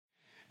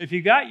If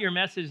you got your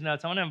message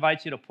notes, I want to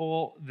invite you to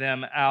pull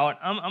them out.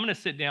 I'm going to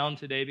sit down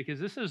today because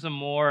this is a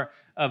more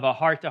of a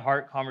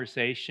heart-to-heart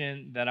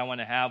conversation that I want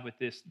to have with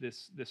this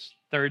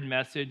third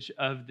message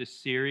of this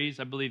series.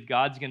 I believe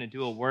God's going to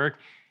do a work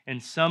in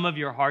some of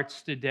your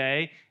hearts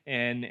today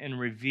and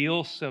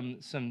reveal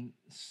some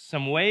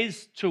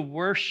ways to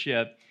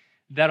worship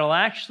that'll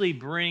actually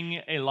bring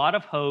a lot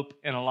of hope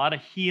and a lot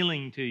of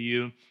healing to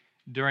you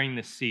during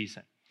this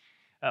season.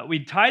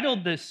 We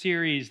titled the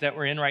series that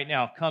we're in right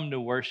now, Come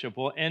to Worship.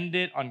 We'll end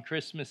it on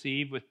Christmas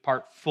Eve with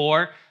part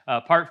 4.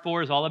 Part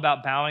 4 is all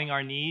about bowing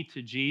our knee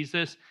to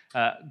Jesus.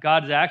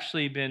 God's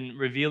actually been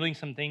revealing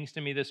some things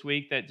to me this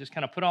week that just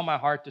kind of put on my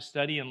heart to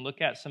study and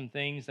look at some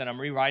things that I'm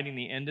rewriting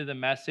the end of the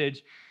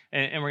message.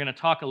 And we're going to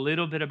talk a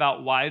little bit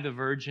about why the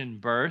virgin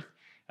birth.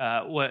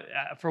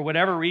 For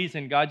whatever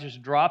reason, God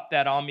just dropped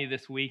that on me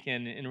this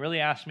weekend and really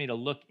asked me to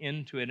look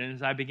into it. And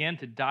as I began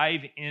to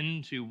dive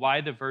into why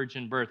the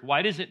virgin birth,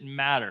 why does it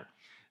matter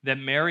that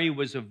Mary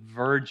was a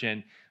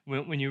virgin?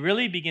 When you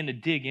really begin to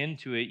dig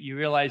into it, you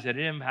realize that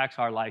it impacts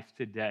our life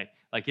today.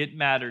 Like it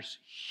matters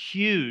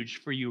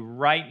huge for you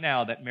right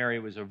now that Mary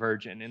was a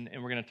virgin. And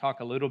we're going to talk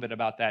a little bit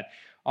about that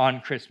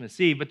on Christmas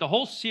Eve. But the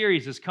whole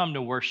series has come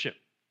to worship.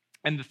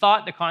 And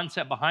the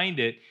concept behind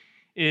it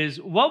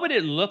is, what would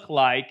it look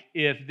like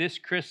if this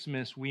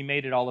Christmas we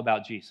made it all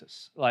about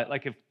Jesus?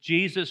 Like if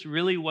Jesus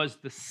really was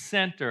the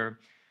center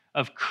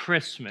of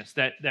Christmas,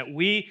 that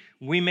we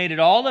made it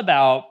all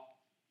about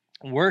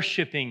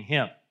worshiping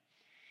Him.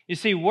 You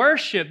see,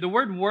 worship, the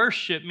word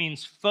worship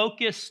means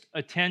focused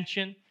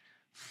attention,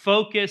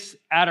 focused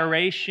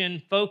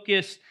adoration,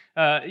 focused,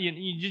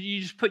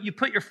 you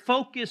put your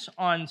focus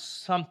on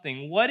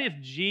something. What if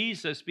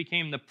Jesus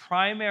became the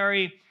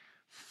primary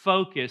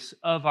focus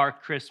of our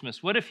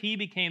Christmas? What if He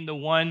became the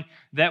one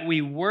that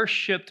we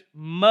worshiped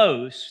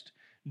most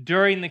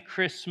during the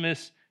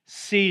Christmas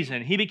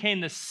season? He became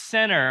the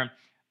center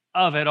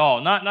of it all,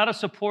 not a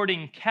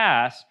supporting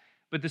cast,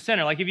 but the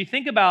center. Like if you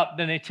think about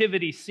the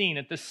nativity scene,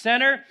 at the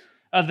center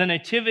of the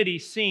nativity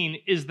scene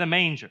is the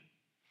manger.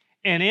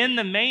 And in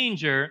the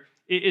manger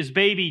is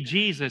baby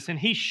Jesus, and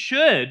He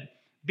should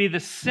be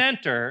the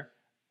center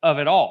of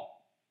it all.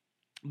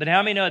 But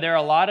how many know there are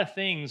a lot of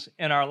things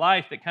in our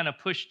life that kind of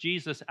push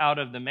Jesus out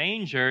of the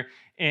manger,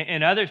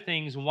 and other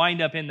things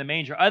wind up in the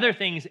manger. Other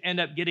things end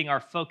up getting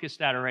our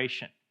focused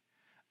adoration.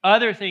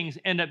 Other things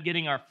end up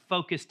getting our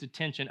focused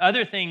attention.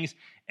 Other things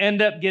end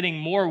up getting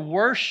more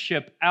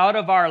worship out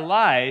of our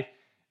life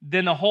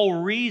than the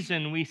whole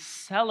reason we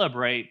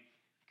celebrate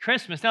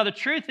Christmas. Now, the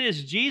truth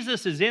is,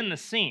 Jesus is in the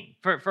scene.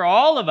 For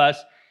all of us,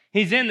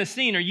 He's in the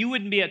scene, or you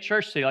wouldn't be at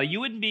church today. Like you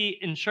wouldn't be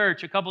in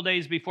church a couple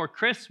days before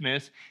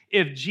Christmas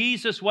if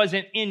Jesus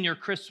wasn't in your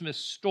Christmas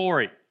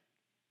story.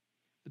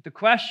 But the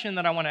question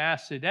that I want to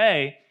ask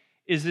today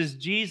is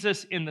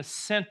Jesus in the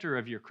center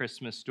of your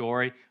Christmas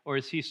story, or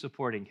is He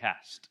supporting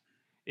cast?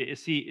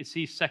 Is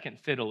he second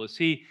fiddle? Is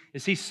he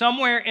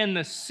somewhere in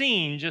the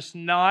scene, just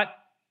not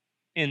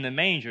in the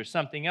manger?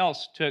 Something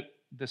else took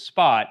the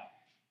spot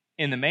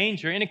in the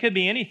manger, and it could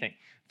be anything.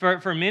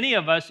 For many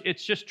of us,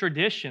 it's just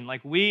tradition.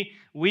 Like we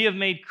have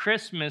made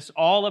Christmas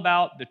all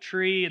about the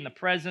tree and the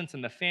presents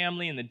and the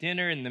family and the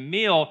dinner and the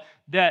meal,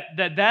 that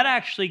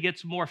actually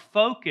gets more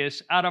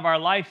focus out of our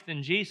life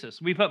than Jesus.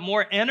 We put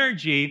more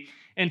energy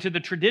into the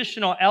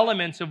traditional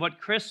elements of what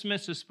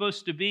Christmas is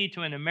supposed to be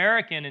to an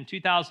American in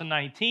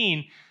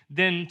 2019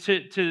 than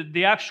to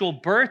the actual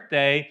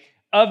birthday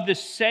of the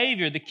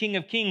Savior, the King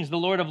of Kings, the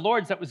Lord of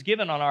Lords, that was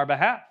given on our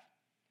behalf.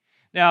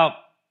 Now,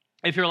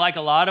 if you're like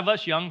a lot of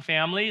us, young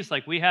families,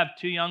 like we have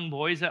 2 young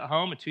boys at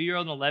home, a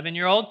 2-year-old and an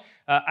 11-year-old,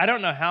 I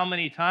don't know how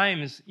many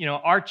times,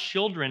 our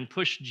children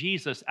push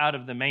Jesus out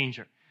of the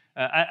manger.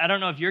 I don't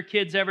know if your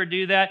kids ever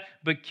do that,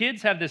 but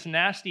kids have this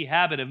nasty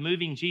habit of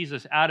moving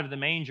Jesus out of the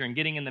manger and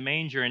getting in the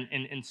manger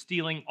and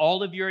stealing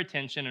all of your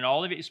attention and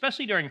all of it,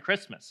 especially during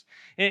Christmas.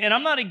 And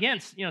I'm not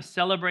against,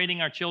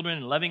 celebrating our children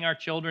and loving our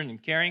children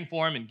and caring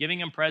for them and giving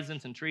them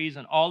presents and trees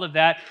and all of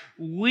that.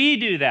 We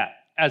do that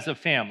as a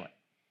family.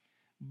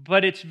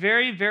 But it's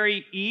very,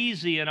 very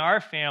easy in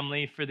our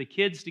family for the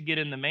kids to get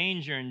in the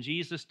manger and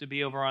Jesus to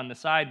be over on the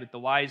side with the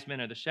wise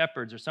men or the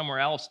shepherds or somewhere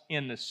else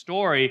in the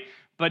story,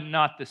 but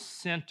not the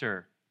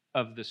center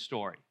of the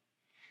story.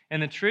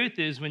 And the truth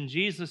is, when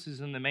Jesus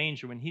is in the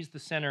manger, when He's the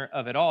center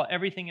of it all,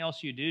 everything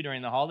else you do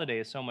during the holiday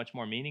is so much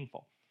more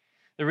meaningful.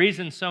 The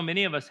reason so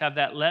many of us have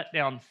that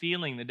letdown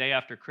feeling the day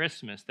after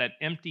Christmas, that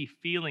empty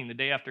feeling the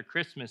day after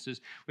Christmas, is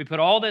we put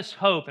all this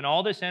hope and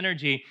all this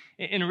energy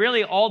and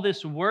really all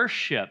this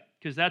worship,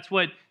 because that's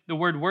what the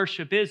word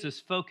worship is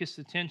focused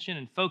attention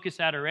and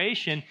focused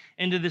adoration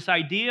into this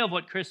idea of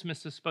what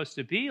Christmas is supposed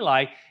to be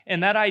like,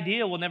 and that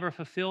idea will never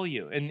fulfill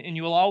you, and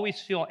you will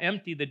always feel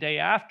empty the day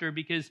after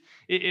because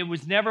it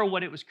was never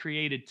what it was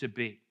created to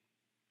be.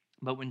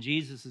 But when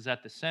Jesus is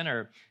at the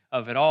center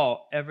of it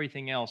all,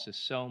 everything else is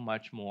so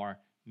much more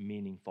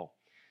meaningful.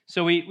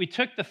 So we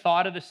took the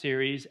thought of the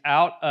series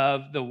out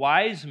of the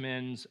wise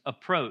men's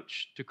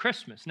approach to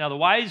Christmas. Now, the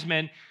wise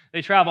men,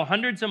 they travel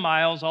hundreds of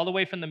miles all the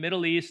way from the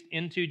Middle East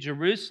into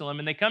Jerusalem,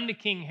 and they come to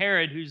King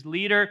Herod, who's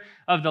leader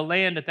of the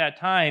land at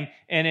that time.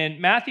 And in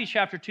Matthew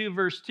chapter 2,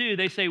 verse 2,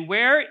 they say,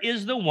 "Where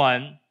is the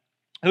one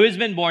who has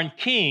been born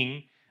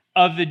king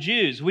of the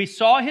Jews? We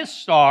saw his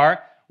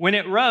star when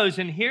it rose."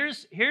 And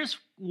here's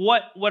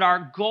what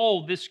our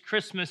goal this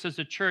Christmas as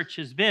a church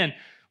has been.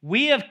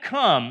 We have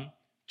come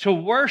to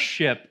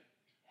worship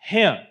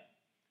him.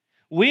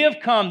 We have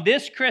come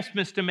this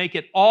Christmas to make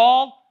it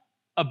all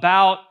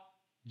about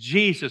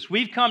Jesus.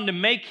 We've come to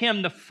make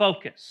him the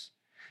focus,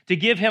 to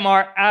give him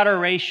our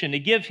adoration, to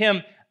give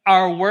him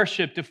our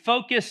worship, to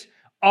focus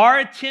our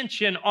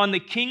attention on the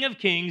King of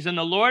Kings and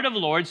the Lord of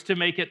Lords, to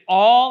make it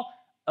all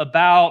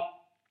about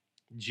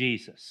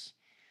Jesus.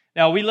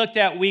 Now, we looked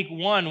at week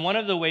one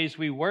of the ways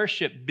we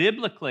worship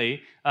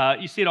biblically,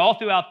 you see it all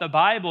throughout the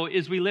Bible,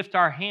 is we lift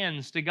our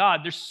hands to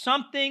God. There's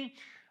something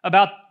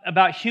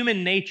about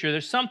human nature.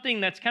 There's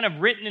something that's kind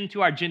of written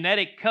into our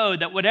genetic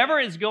code that whatever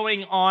is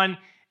going on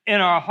in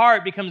our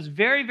heart becomes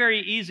very, very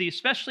easy,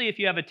 especially if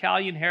you have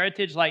Italian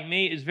heritage like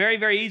me, is very,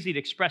 very easy to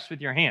express with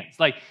your hands.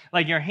 Like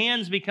your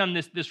hands become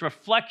this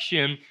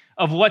reflection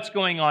of what's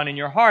going on in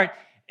your heart.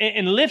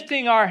 And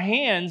lifting our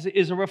hands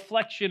is a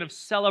reflection of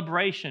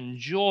celebration,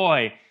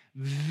 joy,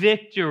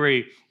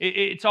 victory.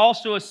 It's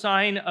also a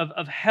sign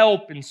of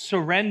help and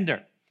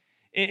surrender.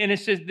 And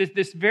it's just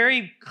this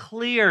very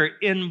clear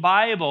in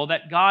Bible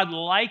that God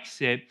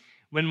likes it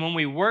when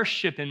we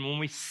worship Him, when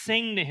we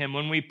sing to Him,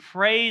 when we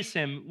praise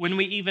Him, when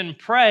we even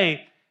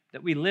pray,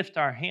 that we lift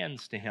our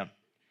hands to Him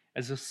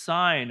as a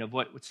sign of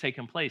what's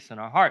taken place in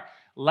our heart.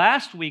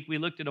 Last week, we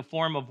looked at a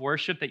form of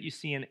worship that you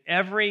see in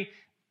every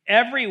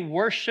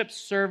worship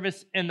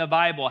service in the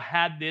Bible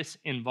had this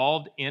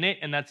involved in it,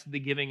 and that's the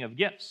giving of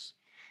gifts.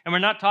 And we're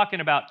not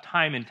talking about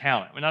time and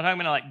talent. We're not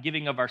talking about like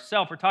giving of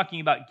ourselves. We're talking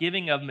about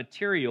giving of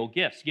material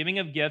gifts, giving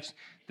of gifts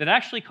that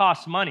actually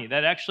cost money,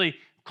 that actually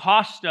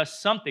cost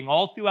us something.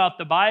 All throughout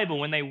the Bible,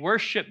 when they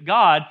worshiped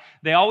God,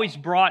 they always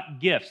brought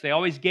gifts. They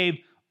always gave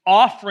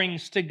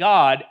offerings to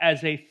God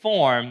as a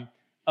form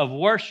of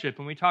worship.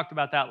 And we talked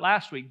about that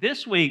last week.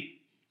 This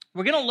week,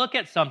 we're going to look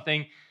at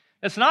something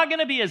that's not going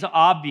to be as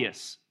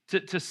obvious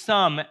to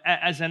some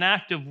as an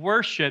act of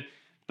worship.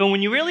 But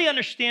when you really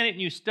understand it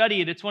and you study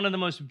it, it's one of the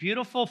most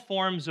beautiful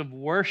forms of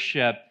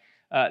worship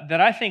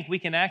that I think we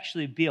can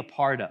actually be a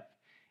part of.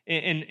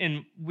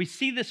 And we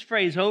see this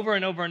phrase over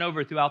and over and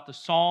over throughout the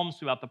Psalms,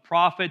 throughout the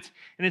prophets,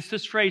 and it's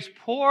this phrase,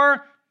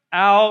 pour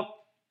out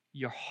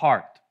your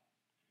heart.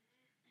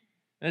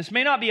 And this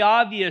may not be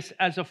obvious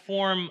as a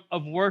form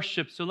of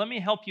worship, so let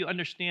me help you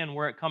understand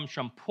where it comes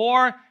from.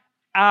 Pour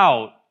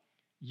out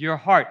your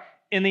heart.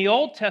 In the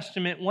Old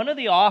Testament, one of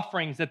the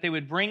offerings that they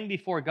would bring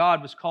before God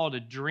was called a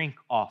drink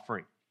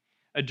offering.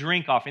 A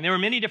drink offering. There were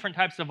many different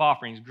types of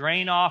offerings: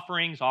 grain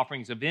offerings,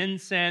 offerings of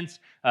incense,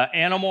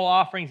 animal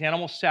offerings,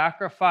 animal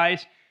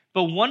sacrifice.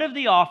 But one of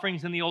the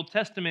offerings in the Old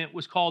Testament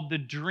was called the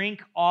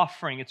drink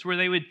offering. It's where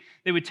they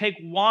would take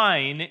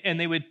wine and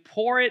they would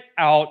pour it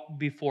out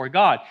before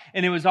God.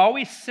 And it was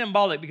always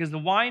symbolic, because the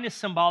wine is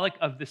symbolic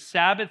of the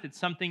Sabbath. It's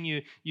something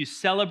you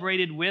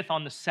celebrated with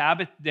on the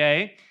Sabbath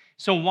day.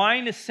 So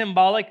wine is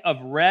symbolic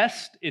of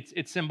rest,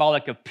 it's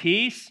symbolic of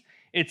peace,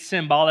 it's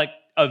symbolic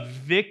of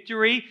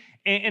victory,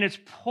 and it's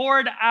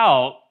poured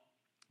out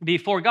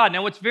before God.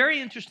 Now, what's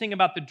very interesting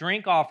about the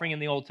drink offering in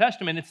the Old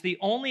Testament, it's the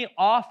only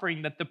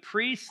offering that the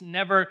priests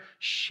never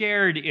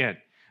shared in.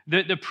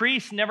 The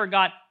priests never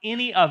got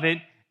any of it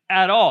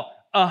at all.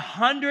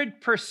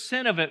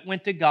 100% of it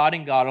went to God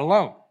and God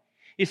alone.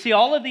 You see,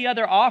 all of the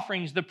other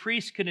offerings the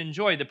priest could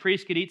enjoy. The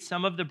priest could eat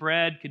some of the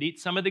bread, could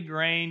eat some of the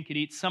grain, could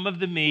eat some of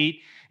the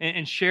meat,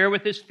 and share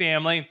with his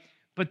family.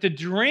 But the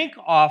drink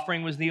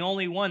offering was the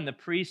only one the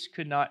priest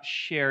could not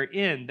share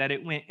in, that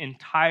it went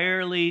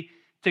entirely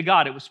to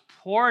God. It was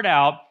poured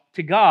out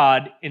to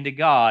God and to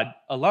God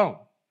alone.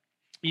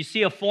 You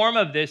see a form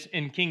of this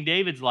in King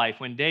David's life,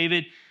 when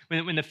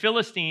the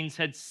Philistines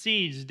had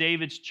seized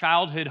David's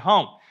childhood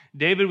home.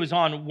 David was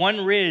on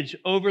one ridge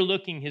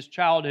overlooking his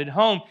childhood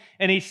home,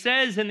 and he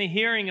says in the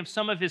hearing of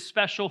some of his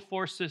special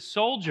forces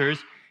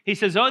soldiers, he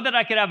says, "Oh, that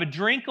I could have a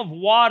drink of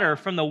water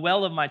from the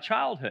well of my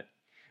childhood."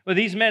 Well,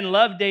 these men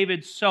loved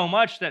David so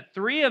much that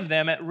 3 of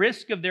them, at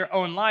risk of their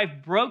own life,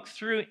 broke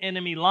through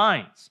enemy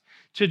lines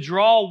to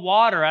draw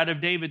water out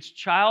of David's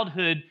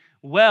childhood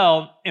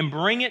well and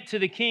bring it to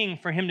the king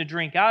for him to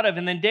drink out of.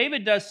 And then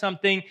David does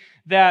something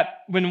that,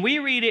 when we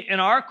read it in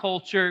our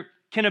culture,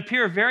 can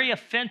appear very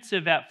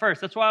offensive at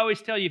first. That's why I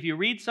always tell you, if you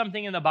read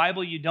something in the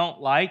Bible you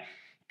don't like,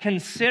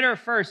 consider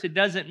first it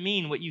doesn't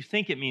mean what you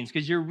think it means,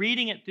 because you're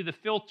reading it through the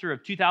filter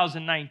of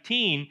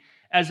 2019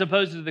 as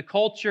opposed to the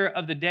culture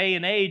of the day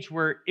and age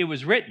where it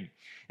was written.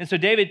 And so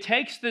David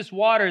takes this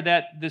water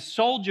that the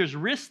soldiers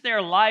risked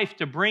their life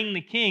to bring the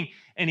king,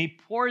 and he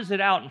pours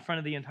it out in front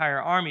of the entire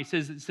army.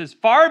 It says,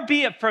 "Far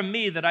be it from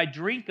me that I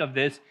drink of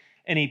this,"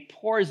 and he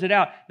pours it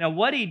out. Now,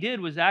 what he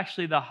did was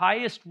actually the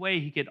highest way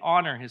he could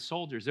honor his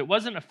soldiers. It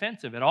wasn't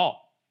offensive at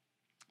all.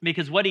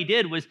 Because what he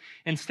did was,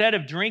 instead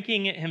of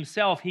drinking it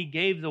himself, he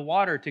gave the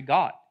water to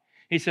God.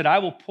 He said, I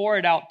will pour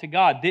it out to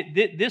God.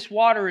 This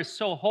water is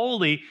so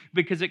holy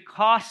because it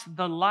cost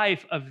the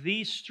life of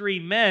these three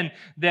men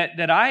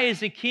that I,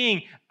 as a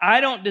king, I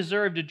don't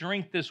deserve to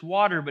drink this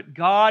water, but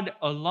God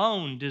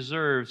alone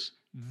deserves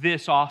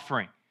this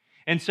offering.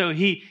 And so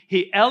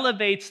he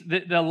elevates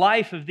the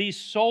life of these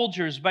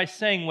soldiers by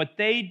saying what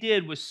they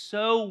did was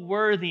so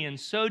worthy and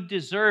so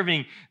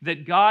deserving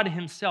that God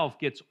himself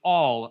gets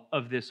all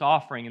of this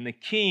offering, and the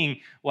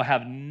king will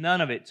have none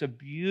of it. It's a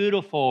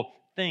beautiful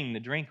thing, the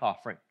drink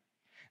offering.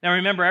 Now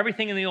remember,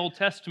 everything in the Old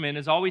Testament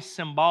is always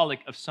symbolic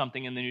of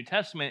something in the New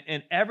Testament,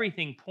 and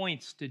everything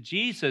points to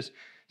Jesus.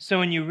 So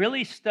when you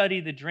really study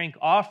the drink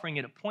offering,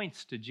 it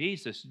points to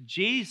Jesus.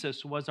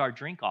 Jesus was our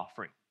drink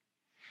offering.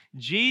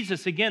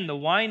 Jesus, again, the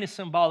wine is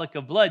symbolic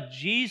of blood.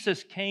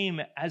 Jesus came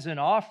as an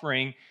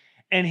offering,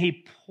 and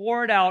he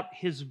poured out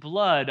his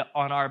blood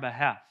on our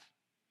behalf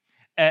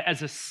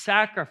as a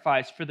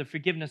sacrifice for the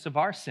forgiveness of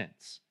our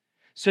sins,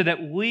 so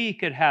that we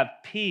could have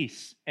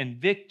peace and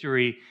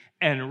victory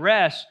and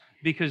rest,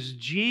 because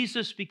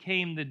Jesus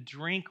became the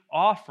drink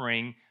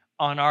offering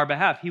on our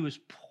behalf. He was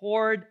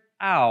poured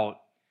out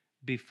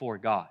before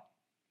God.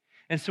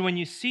 And so when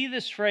you see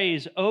this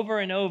phrase over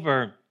and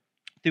over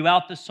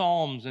throughout the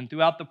Psalms and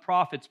throughout the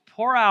prophets,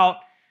 pour out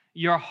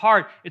your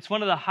heart, it's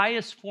one of the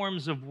highest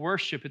forms of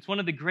worship. It's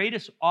one of the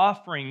greatest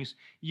offerings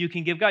you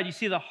can give God. You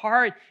see, the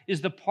heart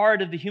is the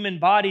part of the human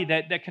body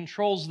that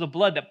controls the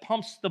blood, that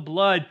pumps the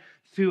blood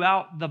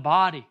throughout the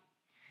body.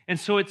 And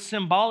so it's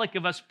symbolic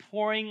of us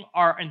pouring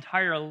our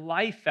entire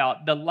life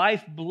out, the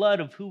lifeblood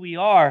of who we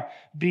are,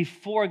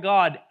 before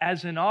God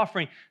as an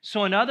offering.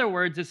 So in other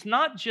words, it's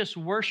not just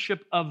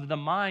worship of the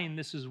mind,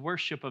 this is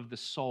worship of the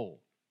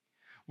soul.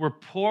 We're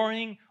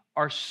pouring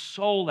our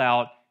soul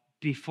out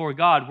before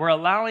God. We're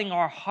allowing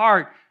our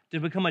heart to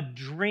become a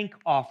drink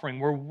offering.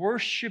 We're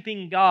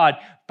worshiping God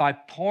by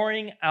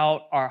pouring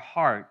out our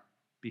heart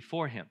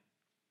before him.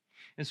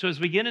 And so as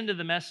we get into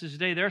the message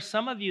today, there are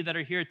some of you that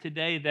are here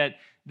today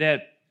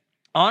that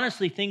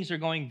honestly, things are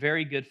going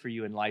very good for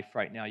you in life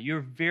right now. You're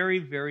very,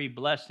 very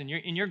blessed, and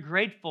you're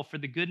grateful for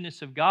the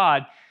goodness of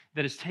God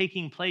that is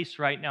taking place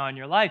right now in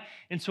your life.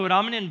 And so what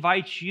I'm going to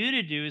invite you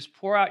to do is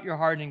pour out your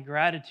heart in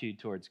gratitude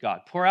towards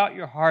God. Pour out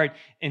your heart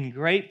in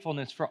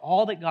gratefulness for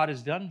all that God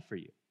has done for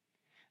you.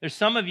 There's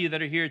some of you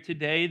that are here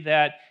today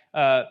that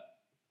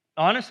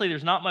honestly,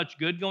 there's not much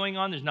good going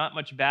on. There's not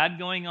much bad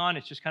going on.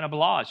 It's just kind of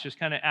blah. It's just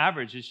kind of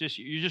average.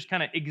 You're just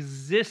kind of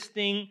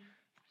existing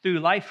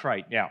through life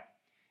right now.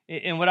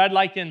 And what I'd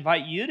like to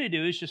invite you to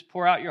do is just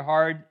pour out your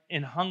heart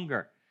in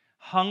hunger.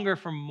 Hunger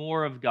for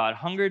more of God.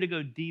 Hunger to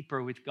go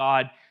deeper with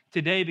God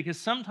today, because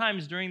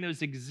sometimes during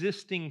those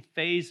existing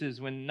phases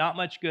when not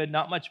much good,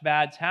 not much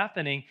bad's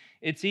happening,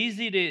 it's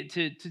easy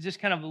to just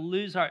kind of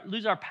lose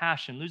our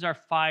passion, lose our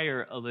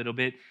fire a little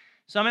bit.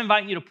 So I'm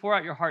inviting you to pour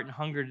out your heart in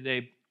hunger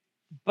today.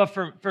 But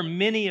for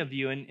many of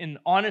you, and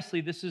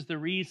honestly, this is the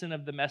reason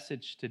of the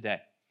message today.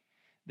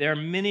 There are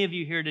many of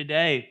you here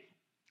today,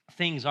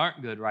 things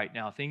aren't good right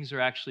now. Things are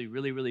actually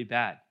really, really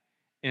bad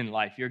in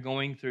life. You're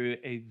going through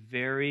a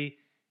very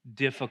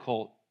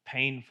difficult,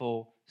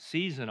 painful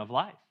season of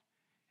life.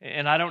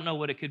 And I don't know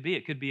what it could be.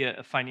 It could be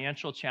a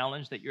financial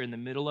challenge that you're in the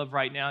middle of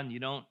right now, and you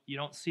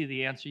don't see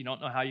the answer. You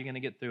don't know how you're going to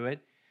get through it.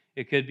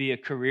 It could be a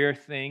career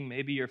thing.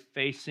 Maybe you're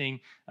facing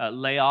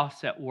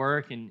layoffs at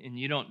work, and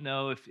you don't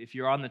know if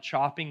you're on the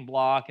chopping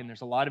block, and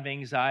there's a lot of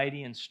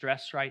anxiety and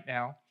stress right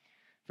now.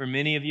 For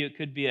many of you, it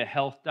could be a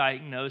health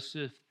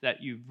diagnosis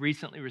that you've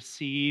recently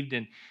received,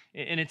 and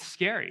it's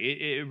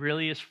scary. It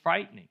really is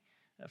frightening.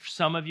 For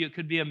some of you, it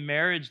could be a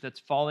marriage that's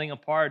falling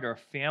apart or a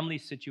family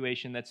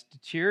situation that's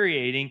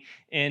deteriorating,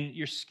 and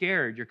you're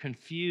scared, you're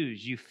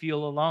confused, you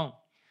feel alone.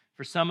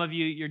 For some of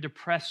you, you're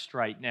depressed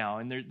right now,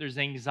 and there's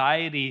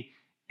anxiety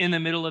in the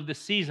middle of the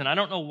season. I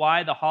don't know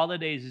why the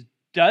holidays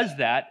does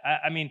that.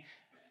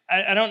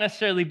 I don't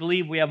necessarily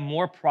believe we have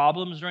more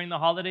problems during the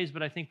holidays,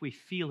 but I think we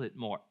feel it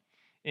more.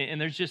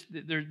 And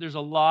there's a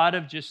lot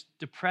of just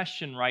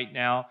depression right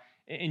now,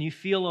 and you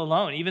feel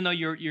alone. Even though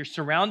you're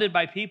surrounded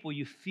by people,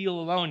 you feel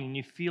alone, and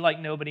you feel like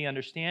nobody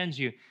understands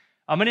you.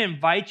 I'm going to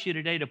invite you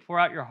today to pour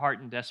out your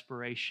heart in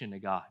desperation to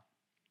God.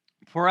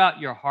 Pour out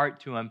your heart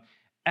to him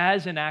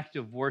as an act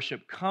of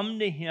worship. Come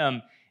to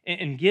him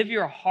and give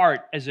your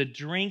heart as a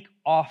drink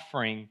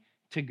offering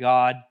to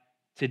God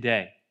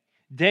today.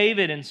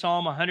 David in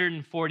Psalm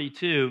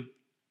 142,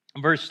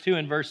 verse 2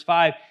 and verse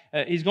 5,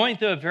 he's going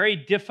through a very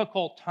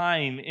difficult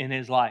time in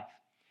his life.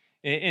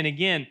 And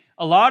again,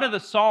 a lot of the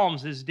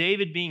Psalms is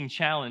David being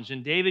challenged,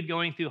 and David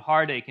going through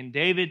heartache, and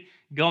David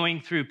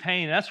going through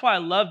pain. And that's why I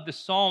love the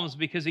Psalms,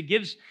 because it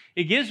gives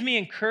me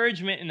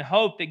encouragement and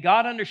hope that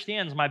God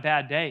understands my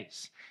bad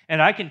days. And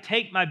I can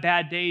take my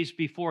bad days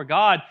before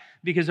God,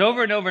 because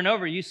over and over and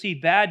over, you see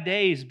bad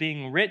days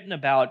being written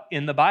about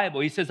in the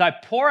Bible. He says, I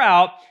pour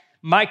out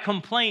my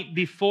complaint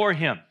before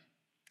him.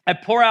 I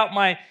pour out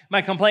my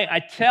complaint. I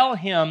tell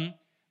him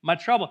my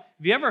trouble.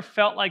 Have you ever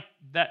felt like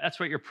that's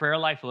what your prayer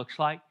life looks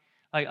like?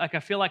 Like I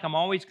feel like I'm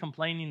always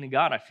complaining to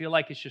God. I feel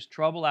like it's just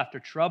trouble after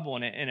trouble,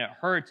 and it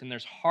hurts, and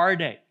there's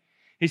heartache.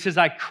 He says,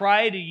 I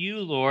cry to you,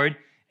 Lord,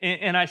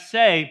 and I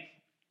say,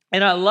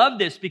 and I love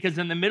this because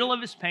in the middle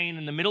of his pain,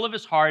 in the middle of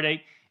his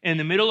heartache, in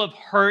the middle of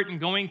hurt and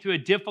going through a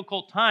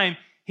difficult time,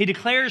 he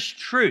declares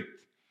truth.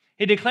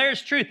 He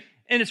declares truth.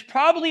 And it's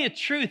probably a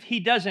truth he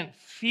doesn't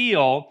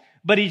feel,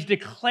 but he's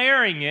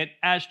declaring it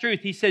as truth.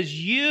 He says,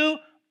 you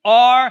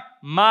are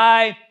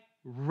my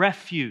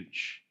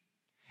refuge.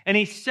 And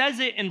he says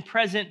it in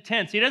present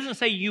tense. He doesn't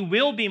say, you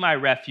will be my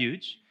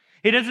refuge.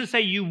 He doesn't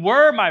say, you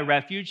were my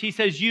refuge. He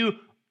says, you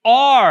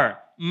are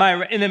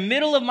in the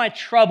middle of my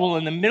trouble,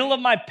 in the middle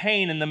of my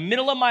pain, in the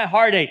middle of my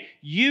heartache,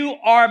 you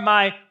are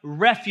my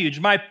refuge,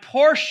 my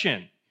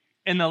portion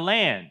in the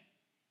land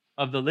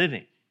of the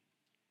living.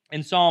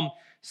 In Psalm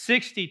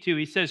 62,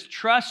 he says,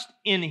 trust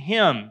in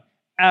him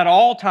at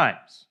all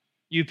times.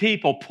 You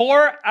people,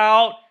 pour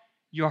out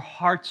your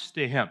hearts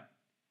to him.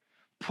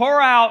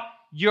 Pour out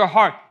your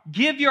heart.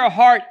 Give your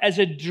heart as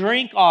a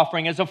drink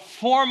offering, as a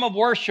form of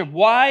worship.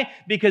 Why?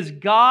 Because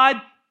God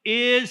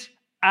is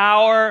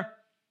our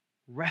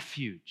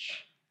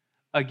refuge.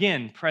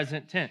 Again,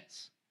 present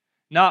tense.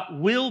 Not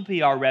will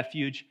be our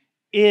refuge,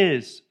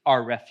 is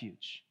our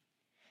refuge.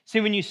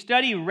 See, when you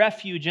study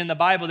refuge in the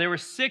Bible, there were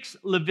 6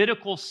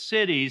 Levitical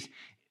cities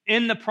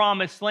in the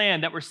Promised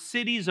Land that were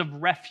cities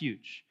of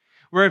refuge,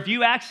 where if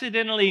you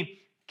accidentally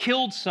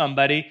killed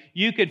somebody,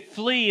 you could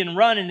flee and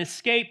run and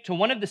escape to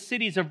one of the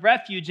cities of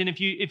refuge. And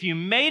if you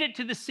made it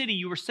to the city,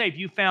 you were safe.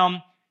 You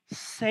found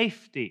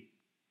safety.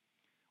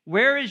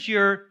 Where is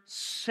your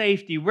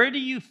safety? Where do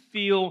you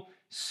feel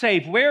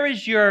safe? Where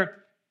is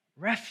your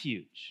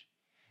refuge?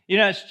 You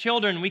know, as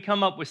children, we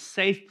come up with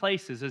safe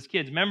places as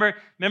kids. Remember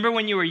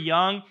when you were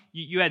young,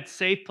 you had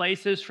safe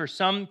places. For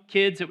some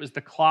kids, it was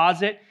the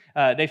closet.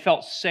 They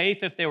felt safe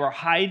if they were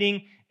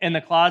hiding in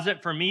the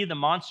closet. For me, the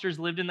monsters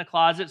lived in the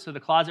closet, so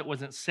the closet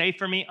wasn't safe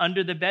for me.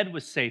 Under the bed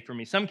was safe for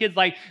me. Some kids,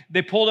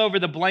 they pulled over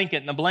the blanket,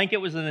 and the blanket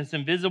was in this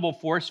invisible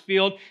force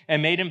field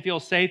and made them feel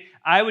safe.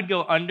 I would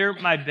go under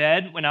my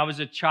bed when I was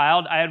a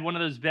child. I had one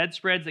of those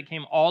bedspreads that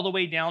came all the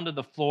way down to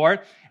the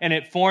floor, and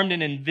it formed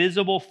an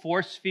invisible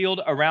force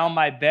field around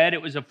my bed.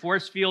 It was a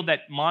force field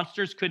that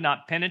monsters could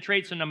not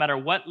penetrate, so no matter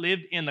what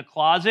lived in the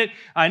closet,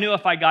 I knew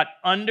if I got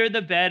under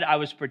the bed, I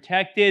was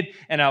protected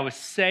and I was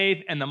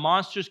safe, and the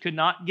monsters could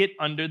not get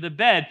under the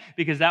bed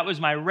because that was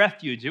my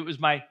refuge. It was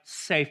my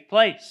safe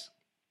place.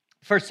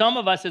 For some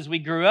of us, as we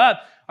grew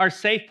up, our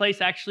safe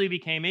place actually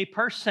became a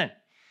person.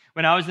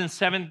 When I was in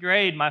 7th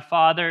grade, my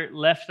father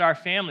left our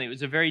family. It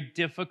was a very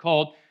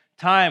difficult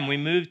time. We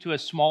moved to a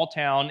small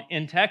town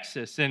in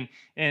Texas, and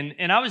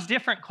I was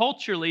different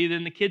culturally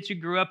than the kids who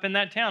grew up in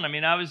that town. I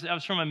mean, I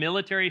was from a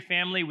military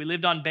family. We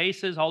lived on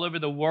bases all over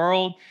the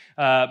world.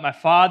 My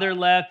father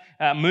left,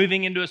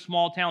 moving into a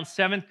small town.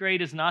 7th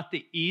grade is not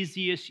the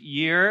easiest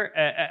year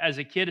as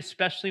a kid,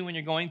 especially when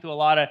you're going through a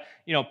lot of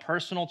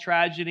personal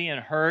tragedy and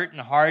hurt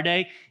and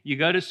heartache. You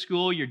go to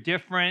school, you're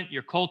different,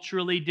 you're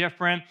culturally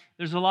different.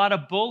 There's a lot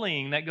of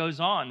bullying that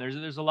goes on.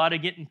 There's a lot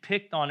of getting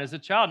picked on as a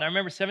child. And I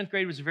remember 7th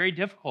grade was very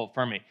difficult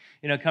for me.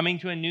 Coming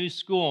to a new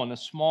school in a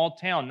small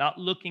town, not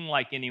looking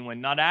like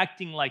anyone, not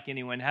acting like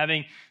anyone,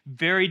 having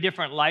very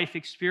different life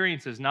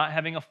experiences, not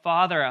having a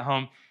father at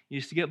home.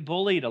 Used to get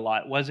bullied a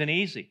lot. It wasn't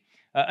easy.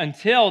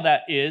 Until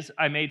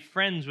I made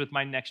friends with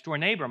my next door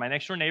neighbor. My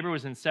next door neighbor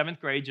was in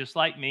 7th grade, just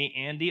like me,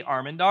 Andy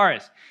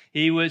Armandaris.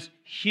 He was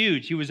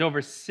huge. He was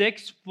over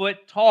 6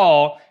 foot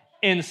tall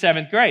in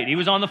 7th grade. He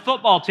was on the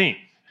football team.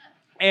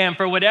 And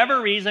for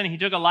whatever reason, he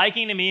took a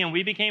liking to me, and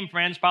we became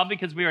friends, probably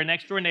because we were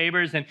next door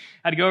neighbors, and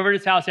I'd go over to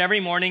his house every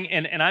morning,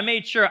 and I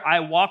made sure I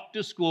walked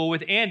to school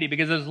with Andy,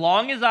 because as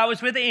long as I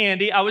was with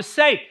Andy, I was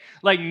safe.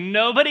 Like,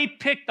 nobody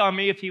picked on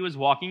me if he was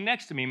walking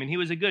next to me. I mean, he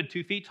was a good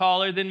 2 feet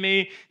taller than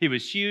me. He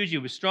was huge. He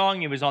was strong.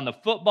 He was on the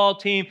football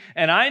team.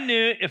 And I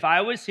knew if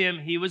I was him,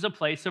 he was a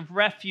place of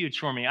refuge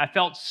for me. I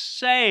felt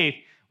safe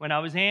when I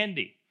was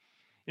Andy.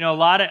 A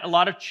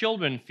lot of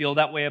children feel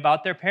that way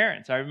about their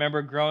parents. I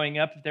remember growing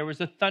up, if there was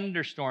a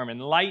thunderstorm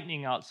and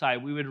lightning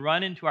outside, we would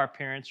run into our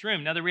parents'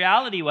 room. Now, the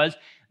reality was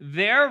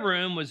their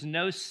room was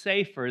no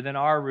safer than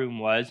our room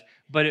was,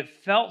 but it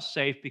felt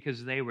safe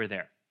because they were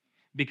there,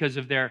 because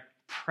of their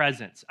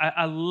presence.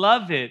 I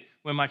love it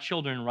when my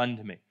children run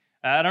to me.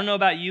 I don't know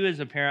about you as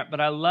a parent,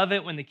 but I love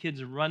it when the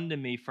kids run to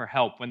me for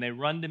help, when they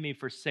run to me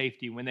for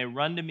safety, when they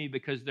run to me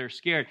because they're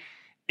scared.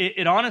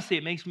 It honestly,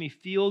 it makes me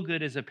feel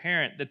good as a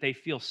parent that they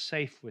feel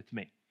safe with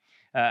me.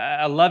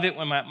 I love it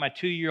when my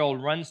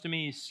 2-year-old runs to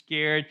me, he's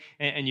scared,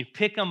 and you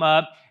pick him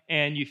up,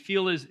 and you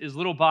feel his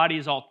little body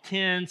is all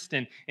tensed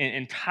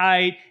and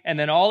tight, and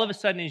then all of a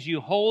sudden, as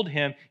you hold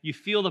him, you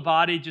feel the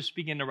body just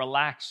begin to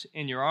relax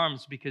in your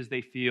arms because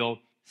they feel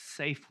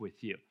safe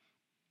with you.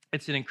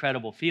 It's an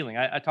incredible feeling.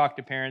 I talk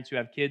to parents who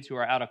have kids who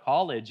are out of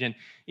college and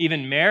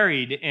even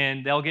married,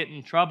 and they'll get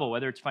in trouble,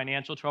 whether it's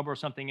financial trouble or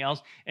something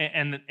else,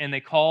 and they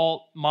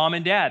call mom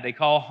and dad. They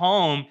call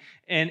home,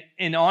 and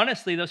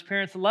honestly, those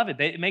parents love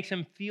it. It makes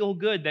them feel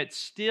good that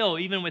still,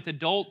 even with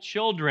adult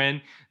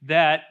children,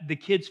 that the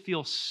kids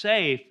feel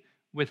safe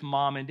with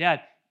mom and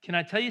dad. Can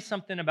I tell you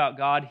something about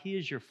God? He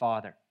is your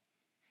Father.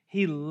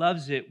 He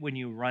loves it when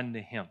you run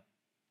to Him.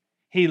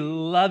 He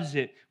loves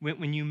it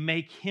when you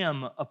make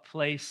Him a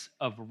place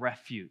of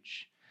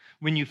refuge,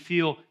 when you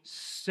feel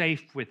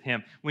safe with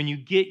Him, when you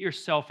get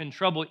yourself in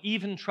trouble,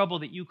 even trouble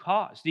that you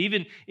caused,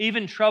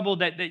 even trouble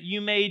that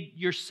you made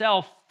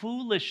yourself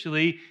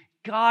foolishly.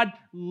 God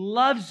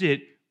loves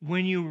it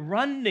when you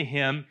run to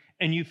Him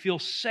and you feel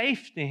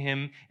safe to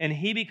Him, and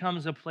He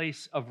becomes a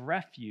place of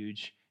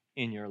refuge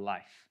in your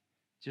life.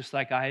 Just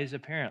like I, as a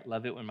parent,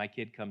 love it when my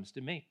kid comes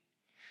to me.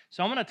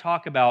 So I'm going to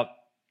talk about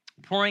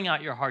pouring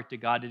out your heart to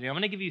God today. I'm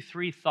going to give you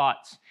 3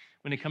 thoughts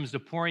when it comes to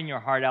pouring your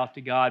heart out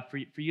to God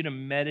for you to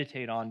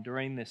meditate on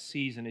during this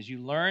season as you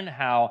learn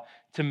how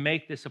to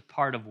make this a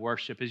part of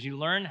worship, as you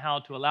learn how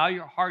to allow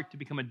your heart to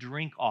become a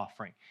drink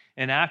offering,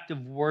 an act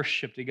of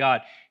worship to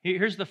God.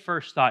 Here's the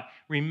first thought.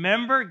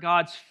 Remember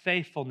God's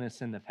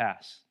faithfulness in the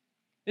past.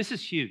 This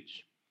is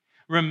huge.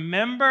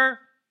 Remember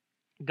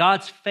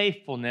God's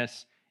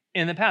faithfulness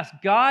in the past.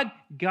 God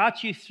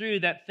got you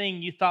through that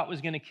thing you thought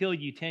was going to kill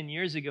you 10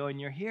 years ago, and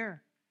you're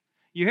here.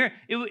 You're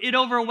here. It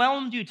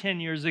overwhelmed you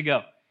 10 years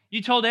ago.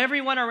 You told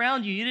everyone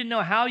around you didn't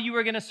know how you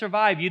were going to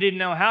survive. You didn't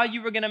know how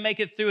you were going to make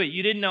it through it.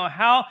 You didn't know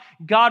how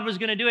God was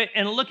going to do it.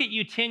 And look at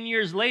you 10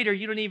 years later,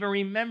 you don't even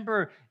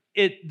remember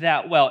it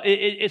that well.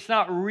 It's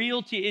not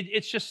real to you.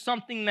 It's just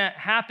something that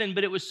happened,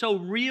 but it was so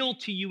real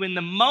to you in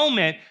the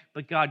moment,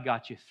 but God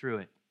got you through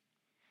it.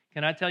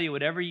 Can I tell you,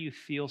 whatever you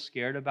feel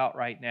scared about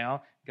right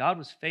now, God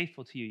was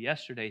faithful to you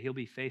yesterday. He'll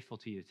be faithful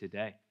to you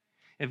today.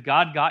 If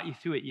God got you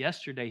through it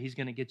yesterday, He's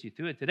going to get you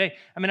through it today.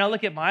 I mean, I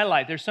look at my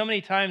life. There's so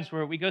many times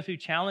where we go through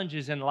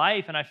challenges in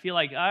life, and I feel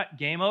like,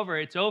 game over,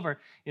 it's over.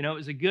 You know, it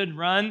was a good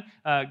run.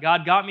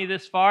 God got me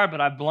this far, but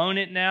I've blown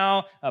it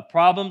now.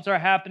 Problems are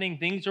happening.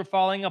 Things are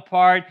falling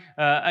apart.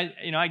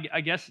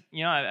 I guess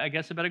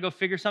I better go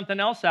figure something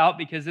else out,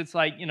 because it's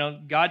like,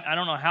 God, I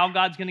don't know how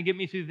God's going to get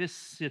me through this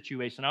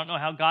situation. I don't know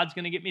how God's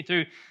going to get me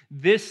through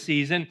this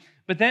season.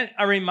 But then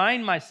I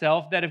remind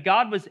myself that if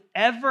God was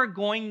ever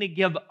going to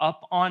give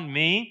up on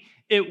me,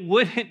 it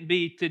wouldn't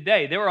be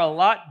today. There were a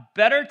lot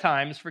better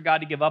times for God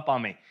to give up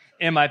on me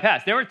in my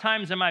past. There were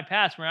times in my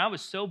past where I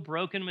was so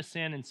broken with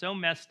sin and so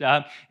messed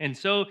up and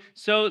so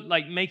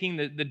like making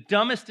the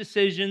dumbest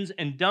decisions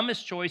and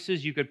dumbest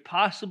choices you could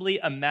possibly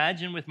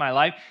imagine with my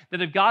life,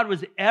 that if God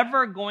was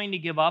ever going to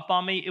give up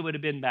on me, it would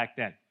have been back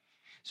then.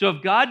 So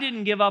if God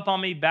didn't give up on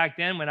me back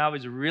then when I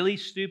was really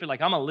stupid, like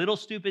I'm a little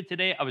stupid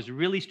today, I was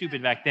really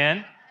stupid back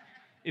then.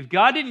 If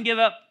God didn't give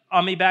up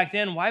on me back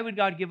then, why would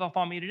God give up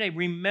on me today?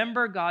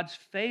 Remember God's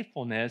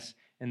faithfulness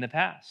in the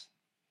past.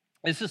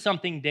 This is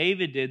something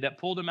David did that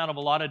pulled him out of a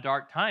lot of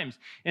dark times.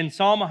 In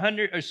Psalm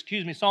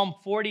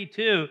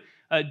 42,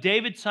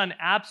 David's son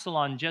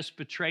Absalom just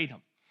betrayed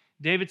him.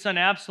 David's son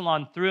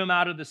Absalom threw him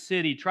out of the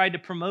city, tried to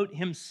promote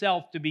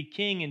himself to be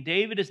king, and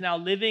David is now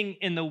living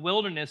in the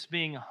wilderness,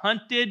 being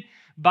hunted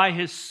by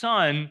his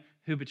son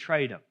who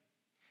betrayed him.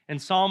 In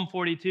Psalm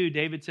 42,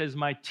 David says,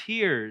 "My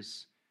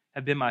tears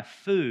have been my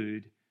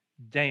food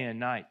day and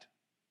night."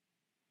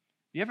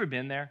 You ever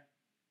been there? Have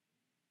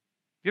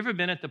you ever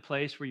been at the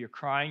place where you're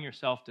crying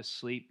yourself to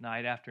sleep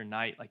night after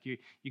night? Like you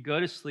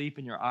go to sleep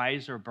and your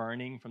eyes are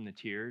burning from the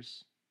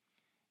tears.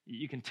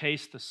 You can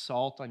taste the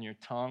salt on your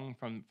tongue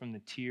from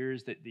the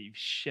tears that you've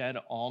shed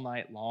all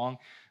night long,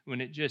 when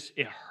it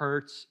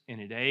hurts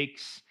and it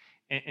aches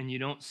and you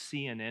don't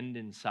see an end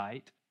in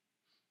sight.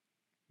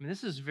 I mean,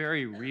 this is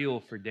very real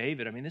for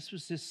David. I mean, this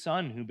was his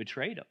son who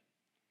betrayed him.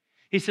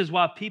 He says,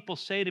 while people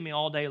say to me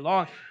all day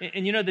long,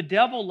 and the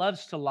devil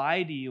loves to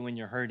lie to you when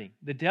you're hurting.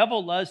 The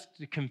devil loves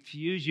to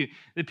confuse you.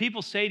 The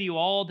people say to you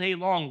all day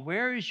long,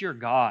 where is your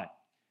God?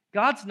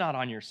 God's not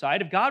on your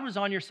side. If God was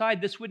on your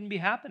side, this wouldn't be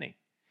happening.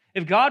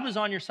 If God was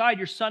on your side,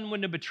 your son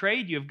wouldn't have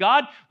betrayed you. If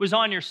God was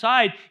on your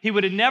side, He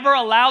would have never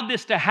allowed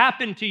this to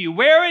happen to you.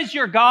 Where is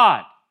your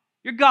God?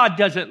 Your God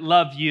doesn't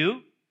love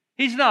you.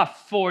 He's not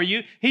for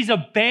you. He's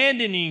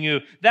abandoning you.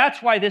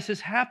 That's why this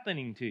is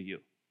happening to you.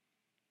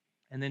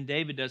 And then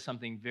David does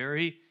something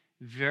very,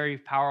 very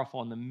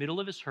powerful. In the middle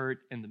of his hurt,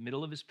 in the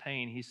middle of his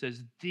pain, he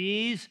says,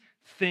 "These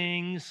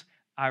things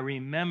I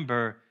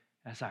remember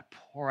as I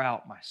pour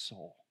out my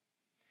soul,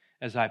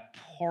 as I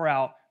pour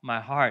out my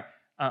heart."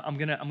 I'm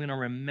gonna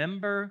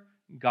remember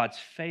God's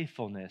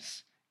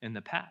faithfulness in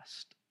the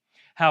past.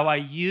 How I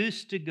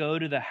used to go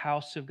to the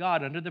house of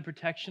God under the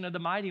protection of the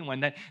Mighty One.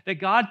 That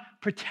God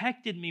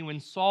protected me when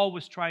Saul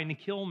was trying to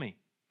kill me.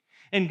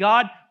 And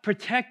God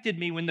protected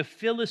me when the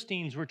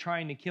Philistines were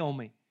trying to kill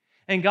me.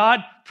 And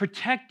God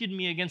protected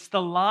me against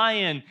the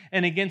lion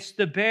and against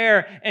the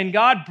bear. And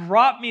God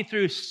brought me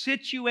through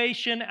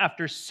situation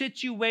after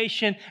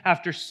situation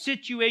after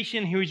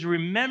situation. He was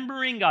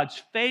remembering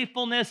God's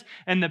faithfulness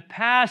in the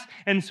past.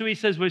 And so he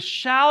says, with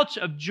shouts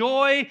of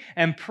joy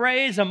and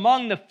praise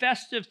among the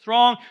festive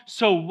throng,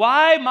 so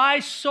why, my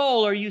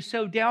soul, are you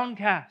so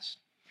downcast?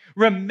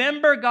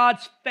 Remember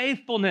God's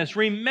faithfulness.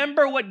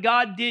 Remember what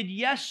God did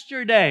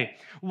yesterday.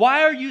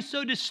 Why are you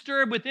so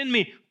disturbed within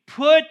me?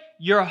 Put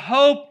your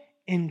hope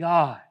in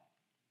God.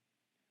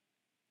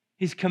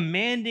 He's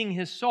commanding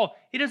his soul.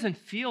 He doesn't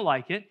feel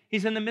like it.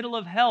 He's in the middle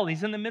of hell.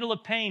 He's in the middle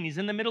of pain. He's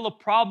in the middle of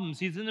problems.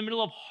 He's in the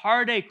middle of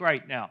heartache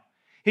right now.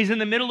 He's in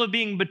the middle of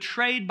being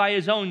betrayed by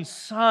his own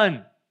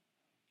son.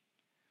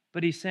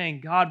 But he's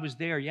saying, God was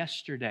there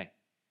yesterday.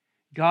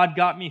 God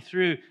got me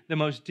through the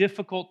most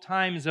difficult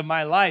times of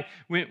my life.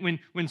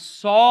 When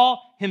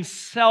Saul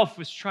himself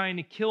was trying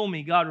to kill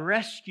me, God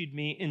rescued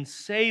me and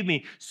saved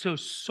me. So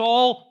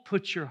Saul,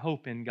 put your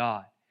hope in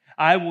God.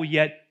 I will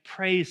yet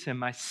praise him,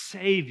 my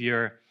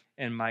Savior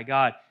and my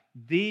God.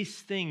 These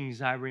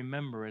things I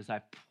remember as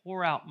I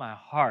pour out my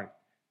heart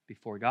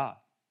before God.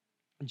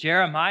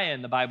 Jeremiah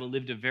in the Bible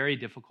lived a very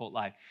difficult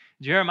life.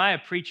 Jeremiah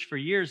preached for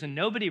years and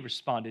nobody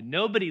responded.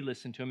 Nobody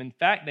listened to him. In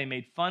fact, they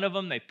made fun of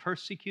him. They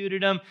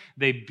persecuted him.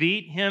 They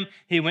beat him.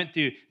 He went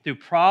through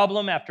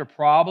problem after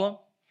problem.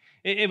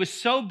 It was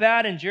so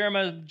bad in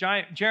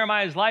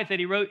Jeremiah's life that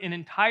he wrote an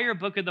entire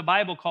book of the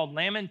Bible called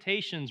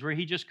Lamentations, where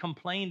he just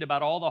complained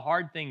about all the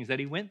hard things that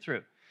he went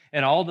through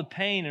and all the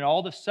pain and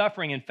all the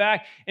suffering. In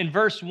fact, in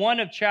verse 1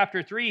 of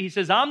chapter 3, he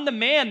says, I'm the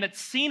man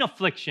that's seen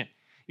affliction.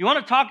 You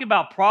want to talk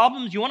about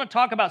problems? You want to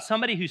talk about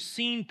somebody who's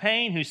seen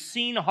pain, who's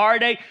seen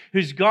heartache,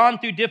 who's gone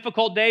through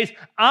difficult days?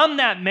 I'm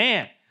that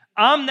man.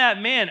 I'm that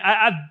man.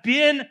 I've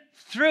been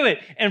through it.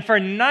 And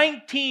for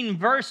 19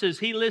 verses,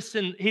 he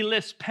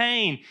lists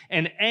pain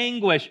and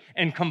anguish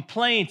and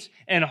complaints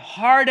and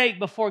heartache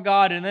before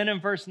God. And then in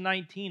verse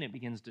 19, it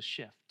begins to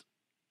shift.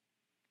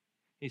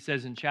 He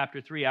says in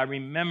chapter 3, I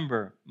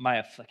remember my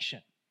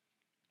affliction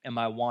and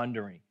my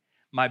wandering,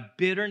 my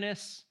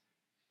bitterness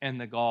and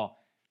the gall.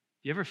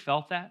 You ever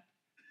felt that?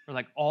 Where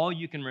like all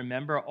you can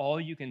remember, all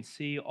you can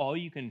see, all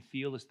you can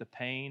feel is the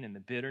pain and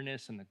the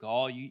bitterness and the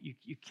gall.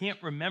 You can't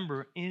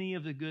remember any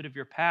of the good of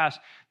your past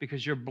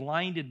because you're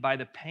blinded by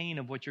the pain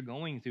of what you're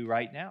going through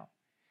right now.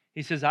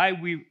 He says, I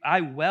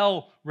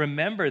well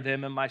remember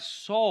them, and my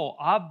soul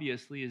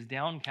obviously is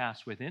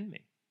downcast within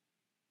me.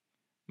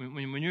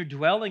 When you're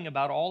dwelling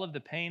about all of the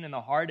pain and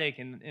the heartache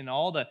and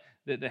all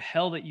the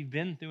hell that you've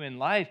been through in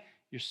life,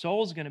 your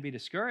soul's going to be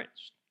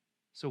discouraged.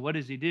 So what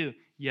does he do?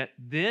 Yet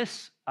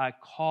this I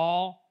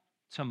call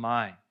to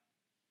mind,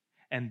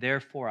 and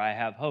therefore I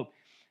have hope.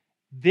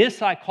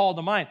 This I call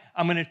to mind.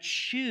 I'm going to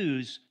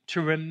choose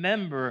to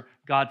remember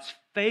God's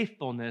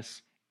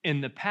faithfulness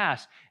in the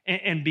past.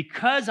 And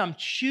because I'm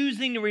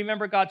choosing to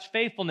remember God's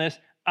faithfulness,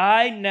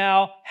 I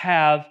now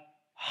have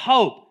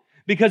hope.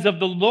 Because of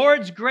the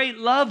Lord's great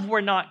love,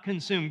 we're not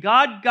consumed.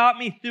 God got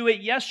me through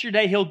it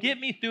yesterday. He'll get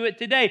me through it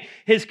today.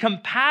 His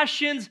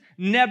compassions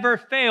never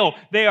fail.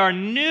 They are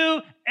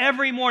new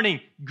every morning.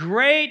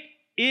 Great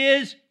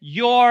is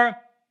your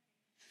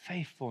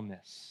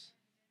faithfulness.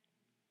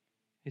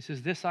 He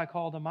says, this I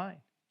call to mind.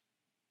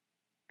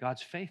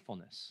 God's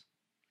faithfulness.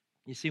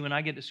 You see, when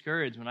I get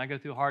discouraged, when I go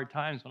through hard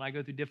times, when I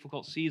go through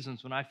difficult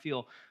seasons, when I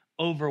feel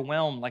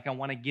overwhelmed, like I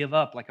want to give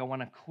up, like I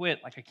want to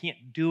quit, like I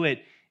can't do it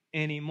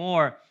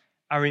anymore,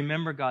 I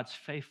remember God's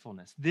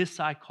faithfulness. This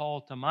I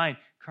call to mind.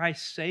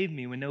 Christ saved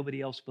me when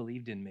nobody else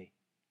believed in me.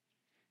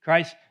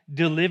 Christ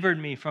delivered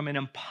me from an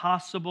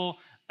impossible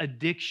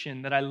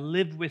addiction that I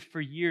lived with for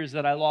years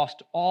that I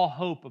lost all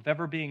hope of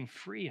ever being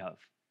free of.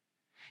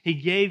 He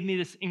gave me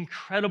this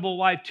incredible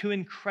wife, 2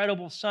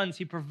 incredible sons.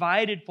 He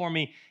provided for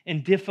me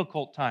in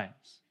difficult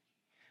times.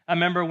 I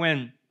remember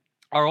when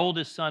our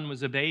oldest son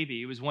was a baby.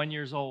 He was 1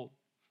 year old,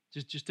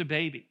 just a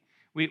baby.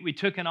 We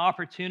took an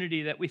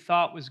opportunity that we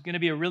thought was going to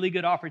be a really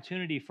good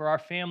opportunity for our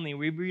family.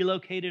 We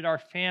relocated our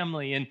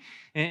family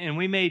and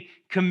we made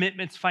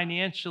commitments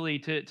financially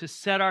to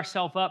set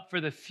ourselves up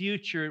for the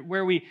future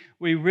where we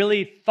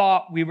really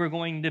thought we were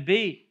going to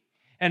be.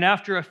 And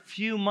after a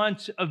few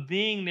months of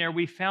being there,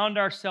 we found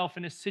ourselves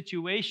in a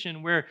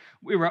situation where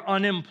we were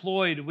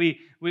unemployed. We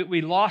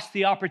lost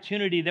the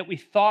opportunity that we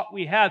thought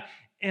we had.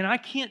 And I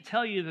can't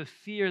tell you the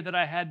fear that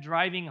I had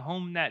driving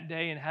home that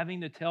day and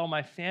having to tell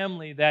my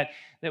family that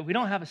we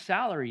don't have a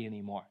salary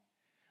anymore.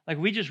 Like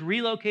we just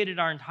relocated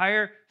our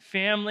entire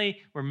family.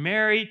 We're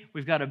married.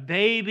 We've got a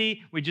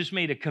baby. We just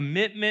made a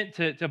commitment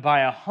to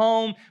buy a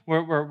home.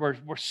 We're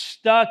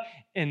stuck.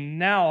 And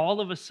now all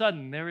of a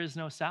sudden there is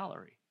no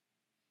salary.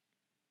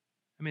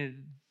 I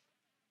mean,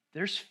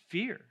 there's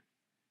fear.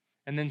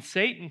 And then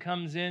Satan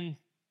comes in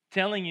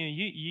telling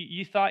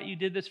you thought you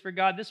did this for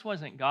God. This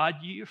wasn't God.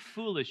 You're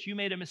foolish. You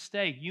made a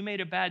mistake. You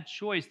made a bad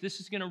choice. This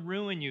is going to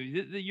ruin you.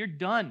 You're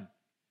done.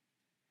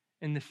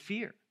 And the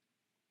fear.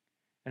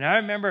 And I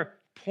remember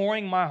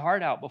pouring my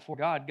heart out before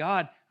God.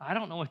 God, I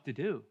don't know what to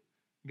do.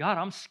 God,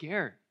 I'm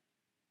scared.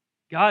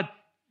 God,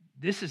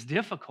 this is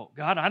difficult.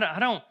 God, I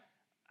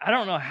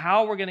don't know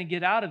how we're going to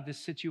get out of this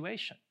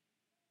situation.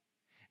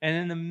 And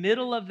in the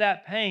middle of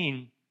that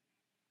pain,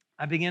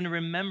 I began to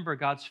remember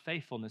God's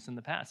faithfulness in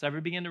the past. I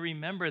began to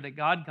remember that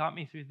God got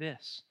me through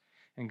this,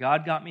 and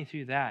God got me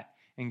through that,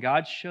 and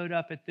God showed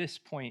up at this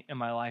point in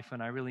my life when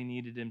I really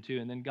needed Him to,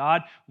 and then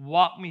God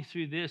walked me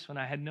through this when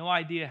I had no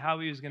idea how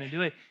He was going to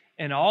do it,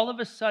 and all of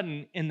a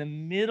sudden, in the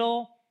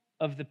middle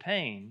of the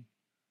pain,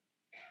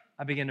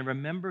 I began to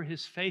remember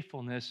His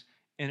faithfulness,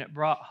 and it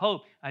brought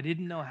hope. I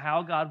didn't know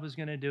how God was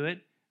going to do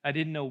it, I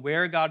didn't know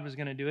where God was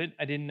going to do it.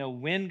 I didn't know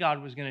when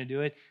God was going to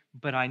do it,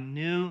 but I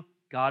knew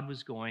God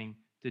was going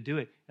to do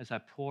it as I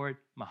poured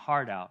my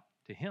heart out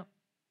to him.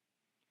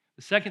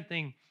 The second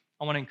thing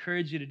I want to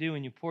encourage you to do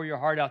when you pour your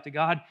heart out to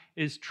God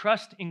is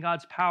trust in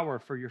God's power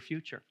for your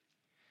future.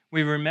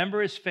 We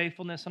remember his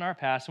faithfulness in our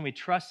past, and we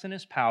trust in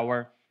his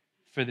power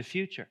for the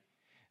future.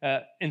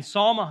 In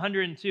Psalm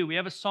 102, we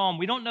have a psalm.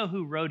 We don't know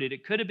who wrote it.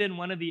 It could have been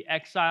one of the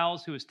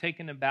exiles who was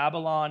taken to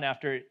Babylon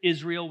after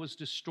Israel was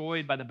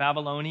destroyed by the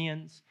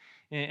Babylonians,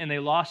 and they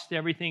lost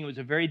everything. It was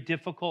a very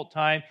difficult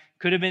time.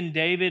 Could have been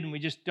David, and we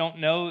just don't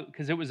know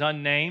because it was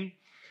unnamed.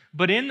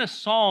 But in the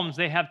Psalms,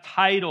 they have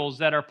titles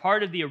that are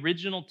part of the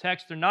original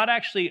text. They're not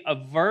actually a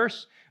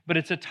verse, but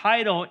it's a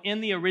title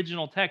in the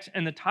original text.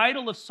 And the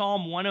title of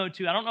Psalm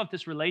 102, I don't know if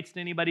this relates to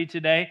anybody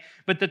today,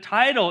 but the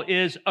title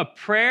is A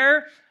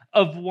Prayer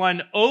of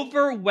One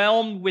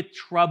Overwhelmed with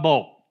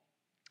Trouble,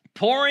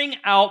 pouring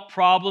out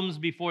problems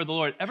before the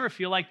Lord. Ever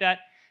feel like that?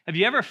 Have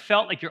you ever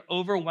felt like you're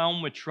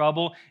overwhelmed with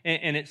trouble,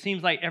 and it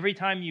seems like every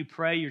time you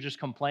pray, you're just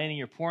complaining,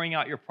 you're pouring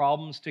out your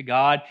problems to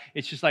God?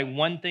 It's just like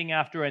one thing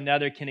after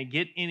another. Can it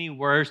get any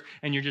worse?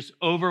 And you're just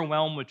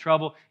overwhelmed with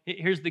trouble.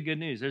 Here's the good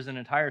news. There's an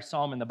entire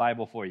psalm in the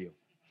Bible for you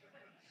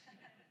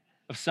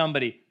of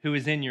somebody who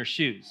is in your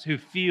shoes, who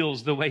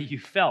feels the way you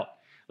felt.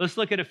 Let's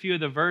look at a few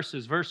of the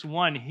verses. Verse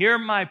 1, hear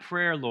my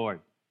prayer, Lord.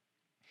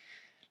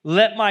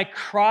 Let my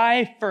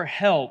cry for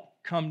help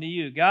come to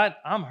you. God,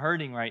 I'm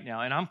hurting right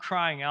now, and I'm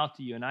crying out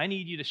to you, and I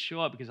need you to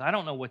show up because I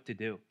don't know what to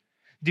do.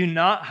 Do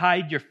not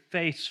hide your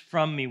face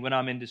from me when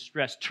I'm in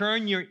distress.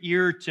 Turn your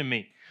ear to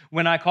me.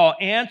 When I call,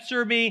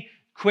 answer me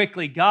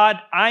quickly. God,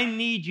 I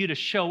need you to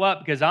show up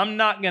because I'm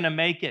not going to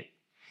make it.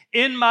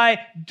 In my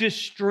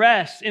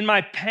distress, in my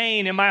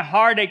pain, in my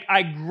heartache,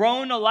 I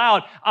groan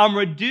aloud. I'm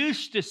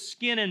reduced to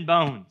skin and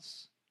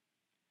bones.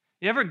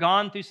 You ever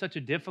gone through such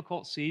a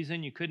difficult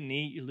season you couldn't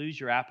eat, you lose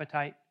your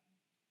appetite?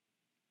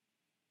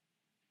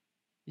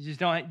 You just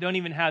don't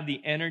even have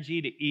the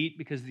energy to eat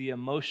because of the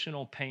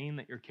emotional pain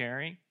that you're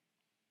carrying.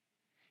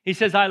 He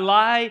says, I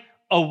lie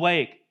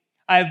awake.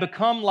 I have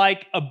become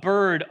like a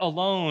bird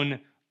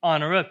alone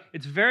on a roof.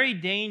 It's very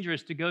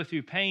dangerous to go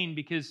through pain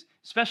because,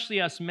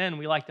 especially us men,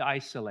 we like to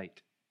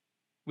isolate.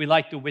 We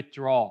like to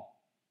withdraw.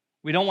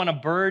 We don't want to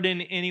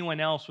burden anyone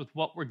else with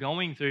what we're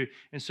going through.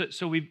 And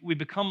so we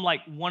become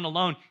like one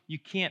alone. You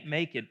can't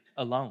make it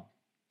alone.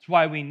 That's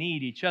why we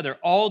need each other.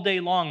 All day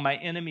long, my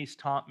enemies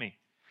taunt me.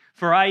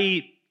 For I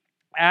eat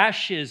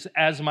ashes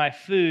as my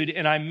food,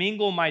 and I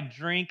mingle my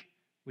drink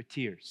with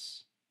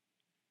tears.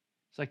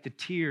 It's like the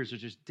tears are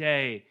just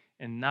day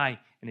and night,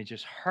 and it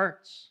just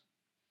hurts.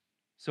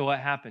 So what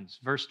happens?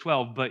 Verse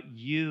 12, but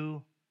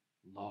you,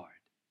 Lord.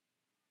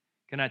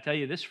 Can I tell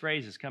you, this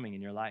phrase is coming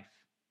in your life.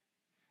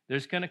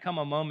 There's going to come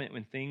a moment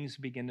when things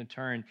begin to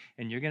turn,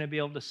 and you're going to be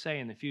able to say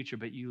in the future,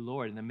 but you,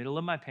 Lord, in the middle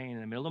of my pain,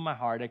 in the middle of my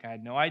heartache, I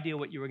had no idea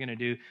what you were going to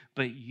do,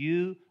 but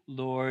you,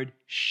 Lord,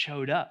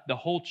 showed up. The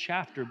whole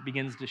chapter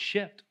begins to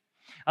shift.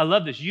 I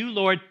love this. You,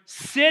 Lord,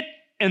 sit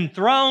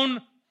enthroned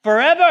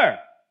forever.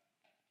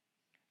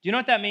 Do you know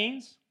what that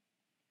means?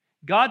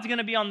 God's going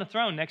to be on the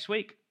throne next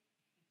week.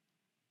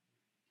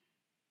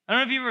 I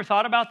don't know if you've ever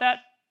thought about that.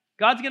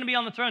 God's going to be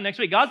on the throne next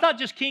week. God's not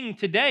just king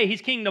today,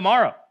 he's king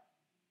tomorrow.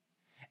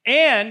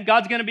 And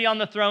God's going to be on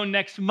the throne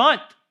next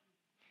month.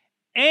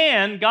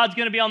 And God's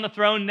going to be on the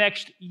throne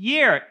next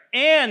year.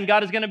 And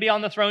God is going to be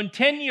on the throne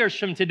 10 years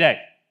from today.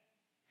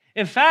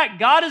 In fact,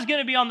 God is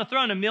going to be on the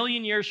throne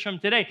 1,000,000 years from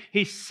today.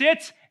 He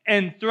sits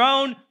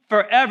enthroned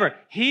forever.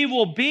 He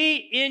will be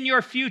in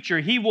your future.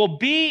 He will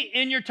be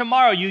in your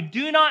tomorrow. You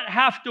do not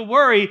have to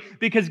worry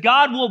because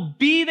God will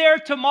be there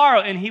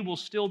tomorrow and he will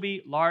still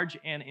be large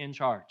and in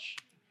charge.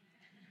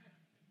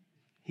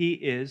 He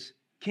is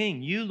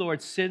King. You,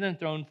 Lord, sit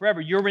enthroned forever.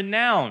 Your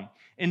renown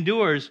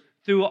endures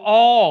through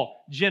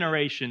all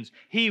generations.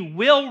 He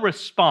will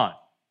respond.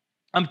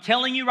 I'm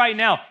telling you right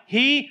now,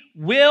 he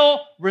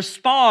will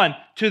respond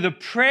to the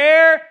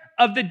prayer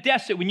of the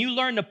desolate. When you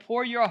learn to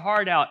pour your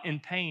heart out in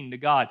pain to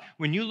God,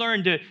 when you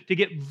learn to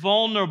get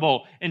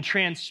vulnerable and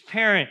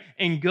transparent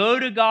and go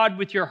to God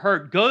with your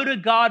hurt, go to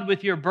God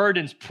with your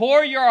burdens,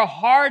 pour your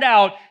heart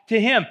out to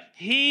him,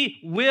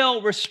 he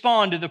will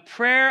respond to the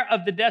prayer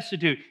of the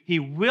destitute. He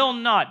will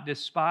not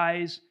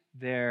despise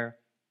their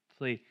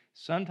plea.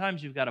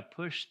 Sometimes you've got to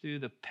push through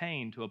the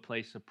pain to a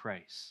place of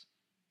praise.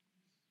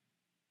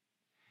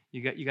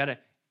 You got to,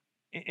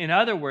 in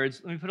other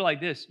words, let me put it like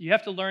this. You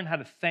have to learn how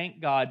to thank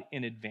God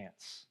in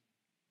advance.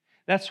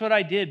 That's what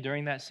I did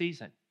during that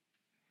season.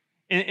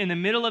 In the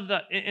middle of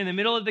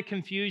the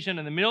confusion,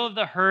 in the middle of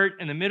the hurt,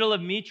 in the middle of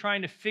me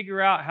trying to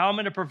figure out how I'm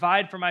going to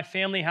provide for my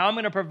family, how I'm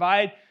going to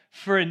provide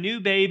for a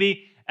new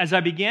baby, as I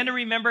began to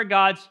remember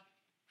God's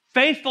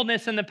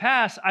faithfulness in the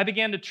past, I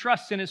began to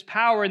trust in his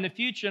power in the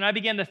future, and I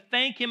began to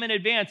thank him in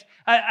advance.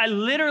 I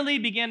literally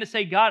began to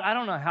say, God, I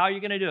don't know how you're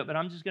going to do it, but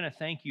I'm just going to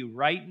thank you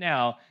right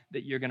now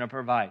that you're going to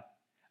provide.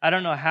 I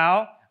don't know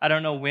how. I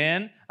don't know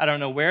when. I don't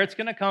know where it's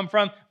going to come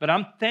from, but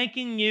I'm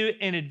thanking you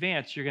in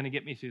advance you're going to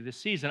get me through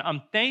this season.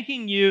 I'm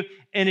thanking you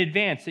in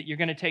advance that you're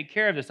going to take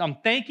care of this. I'm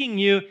thanking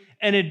you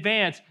in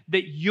advance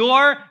that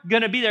you're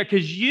going to be there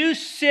because you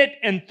sit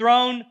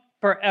enthroned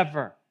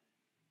forever.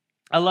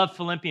 I love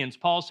Philippians.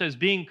 Paul says,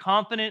 being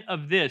confident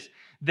of this,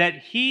 that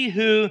he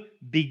who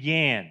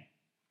began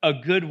a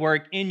good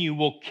work in you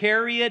will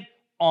carry it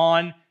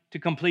on to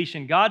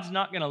completion. God's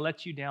not going to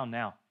let you down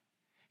now.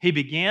 He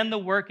began the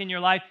work in your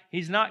life.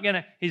 He's not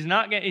going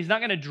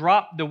to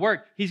drop the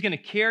work. He's going to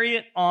carry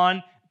it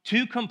on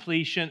to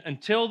completion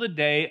until the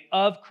day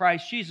of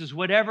Christ Jesus.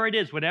 Whatever it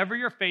is, whatever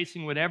you're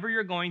facing, whatever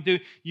you're going through,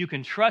 you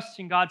can trust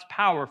in God's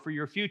power for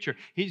your future.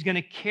 He's going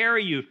to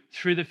carry you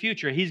through the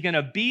future. He's going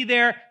to be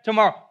there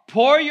tomorrow.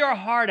 Pour your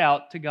heart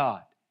out to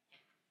God.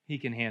 He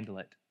can handle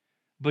it.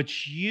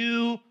 But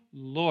you,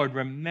 Lord,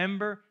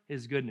 remember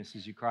his goodness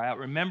as you cry out.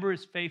 Remember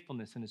his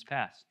faithfulness in his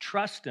past.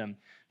 Trust him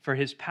for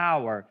his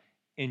power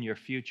in your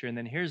future. And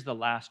then here's the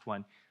last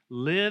one.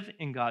 Live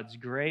in God's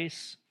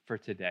grace for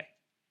today.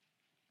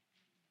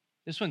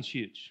 This one's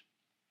huge.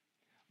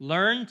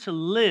 Learn to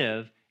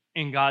live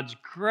in God's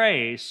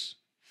grace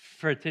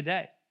for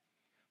today.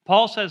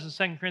 Paul says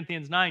in 2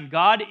 Corinthians 9,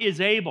 God is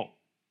able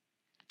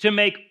to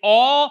make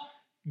all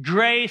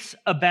grace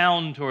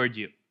abound toward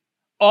you.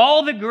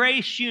 All the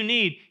grace you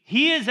need,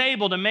 he is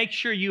able to make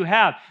sure you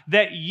have,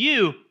 that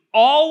you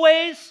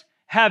always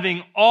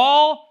having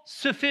all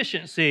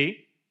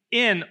sufficiency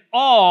in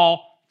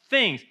all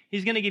things.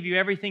 He's going to give you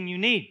everything you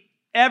need.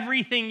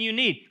 Everything you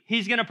need.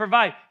 He's going to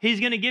provide. He's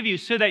going to give you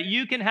so that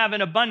you can have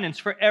an abundance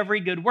for every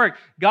good work.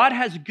 God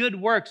has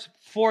good works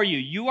for you.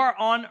 You are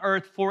on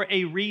earth for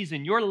a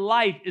reason. Your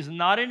life is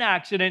not an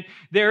accident.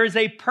 There is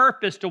a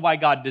purpose to why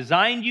God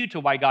designed you,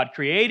 to why God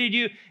created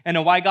you, and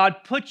to why God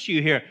put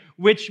you here,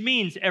 which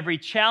means every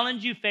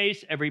challenge you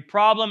face, every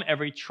problem,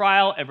 every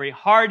trial, every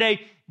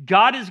heartache,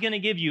 God is going to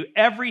give you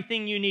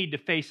everything you need to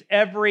face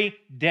every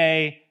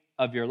day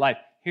of your life.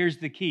 Here's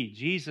the key.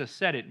 Jesus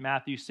said it in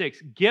Matthew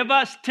 6. Give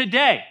us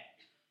today,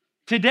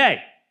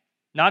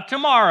 not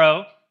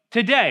tomorrow,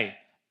 today,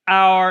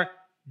 our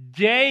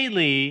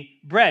daily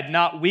bread.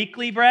 Not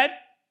weekly bread,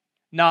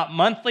 not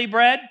monthly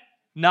bread,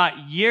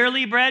 not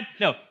yearly bread.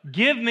 No,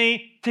 give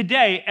me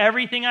today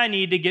everything I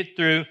need to get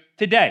through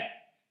today.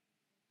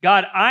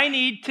 God, I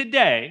need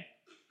today,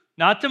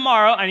 not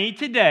tomorrow, I need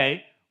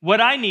today, what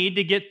I need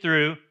to get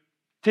through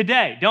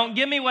today. Don't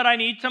give me what I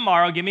need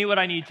tomorrow, give me what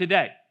I need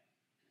today.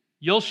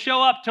 You'll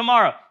show up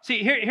tomorrow.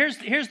 See,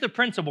 here's the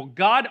principle.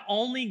 God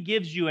only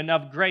gives you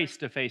enough grace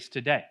to face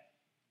today.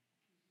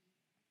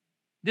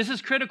 This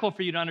is critical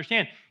for you to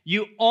understand.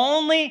 You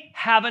only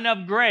have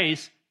enough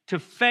grace to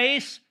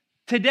face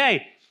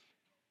today.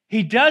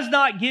 He does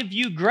not give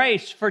you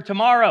grace for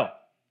tomorrow,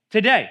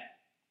 today.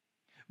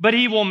 But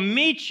he will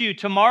meet you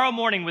tomorrow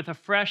morning with a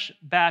fresh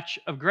batch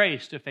of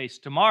grace to face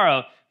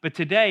tomorrow. But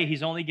today,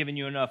 he's only given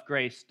you enough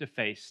grace to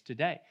face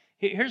today.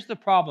 Here's the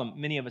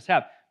problem many of us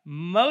have.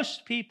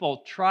 Most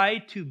people try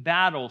to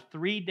battle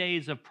 3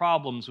 days of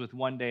problems with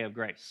 1 day of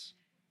grace.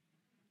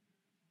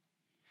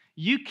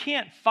 You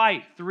can't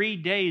fight 3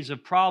 days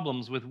of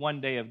problems with 1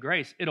 day of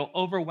grace. It'll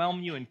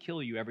overwhelm you and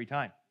kill you every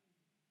time.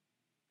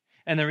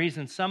 And the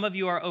reason some of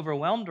you are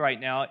overwhelmed right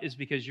now is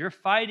because you're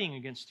fighting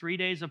against 3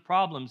 days of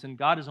problems and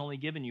God has only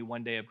given you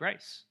 1 day of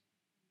grace.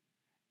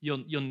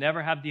 You'll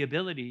never have the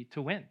ability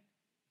to win.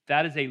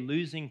 That is a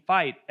losing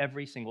fight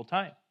every single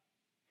time.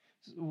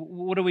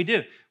 What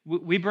do?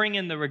 We bring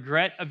in the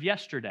regret of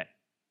yesterday.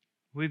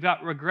 We've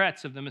got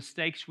regrets of the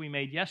mistakes we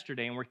made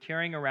yesterday, and we're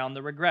carrying around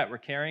the regret. We're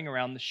carrying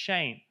around the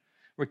shame.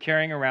 We're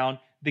carrying around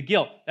the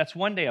guilt. That's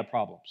 1 day of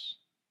problems.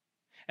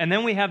 And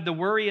then we have the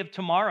worry of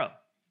tomorrow.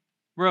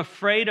 We're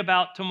afraid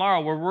about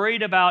tomorrow. We're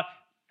worried about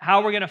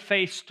how we're going to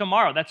face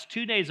tomorrow. That's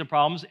 2 days of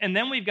problems. And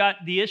then we've got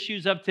the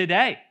issues of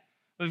today.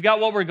 We've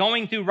got what we're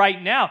going through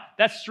right now.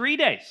 That's 3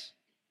 days.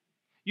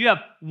 You have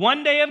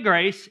 1 day of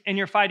grace and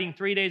you're fighting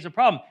 3 days of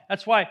problem.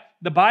 That's why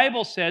the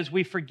Bible says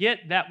we forget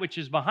that which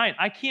is behind.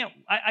 I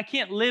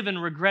can't live in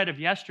regret of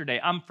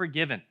yesterday. I'm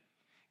forgiven.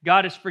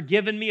 God has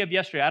forgiven me of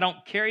yesterday. I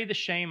don't carry the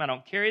shame. I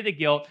don't carry the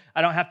guilt.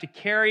 I don't have to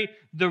carry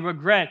the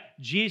regret.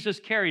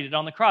 Jesus carried it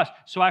on the cross.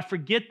 So I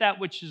forget that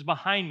which is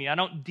behind me. I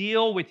don't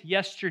deal with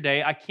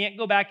yesterday. I can't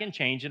go back and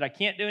change it. I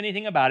can't do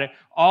anything about it.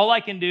 All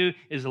I can do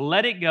is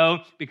let it go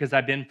because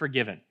I've been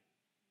forgiven.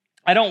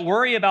 I don't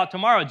worry about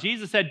tomorrow.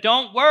 Jesus said,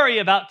 don't worry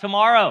about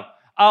tomorrow.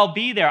 I'll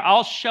be there.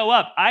 I'll show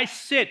up. I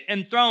sit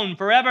enthroned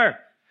forever.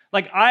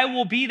 Like I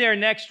will be there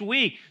next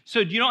week. So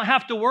you don't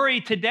have to worry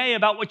today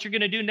about what you're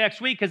going to do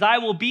next week because I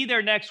will be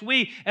there next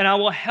week and I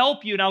will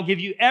help you and I'll give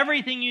you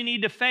everything you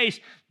need to face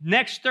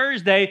next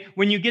Thursday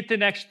when you get to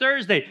next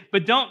Thursday.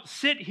 But don't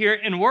sit here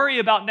and worry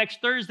about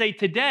next Thursday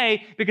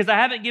today because I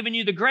haven't given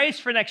you the grace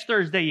for next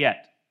Thursday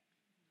yet.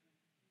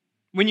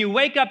 When you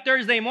wake up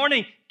Thursday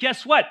morning,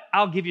 guess what?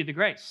 I'll give you the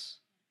grace.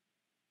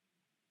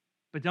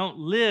 But don't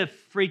live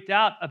freaked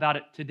out about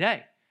it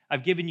today.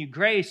 I've given you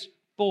grace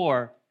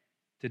for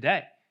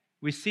today.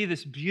 We see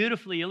this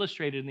beautifully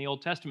illustrated in the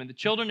Old Testament. The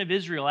children of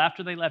Israel,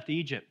 after they left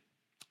Egypt,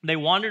 They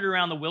wandered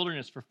around the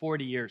wilderness for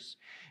 40 years,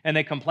 and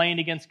they complained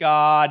against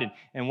God.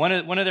 And one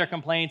of their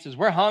complaints is,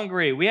 we're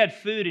hungry. We had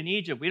food in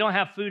Egypt. We don't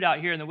have food out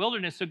here in the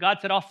wilderness. So God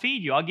said, I'll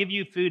feed you. I'll give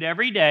you food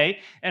every day,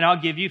 and I'll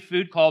give you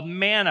food called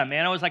manna.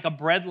 Manna was like a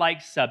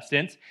bread-like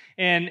substance.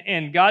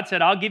 And God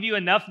said, I'll give you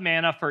enough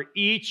manna for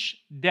each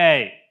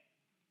day.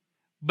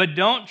 But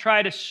don't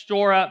try to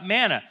store up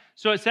manna.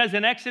 So it says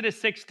in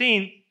Exodus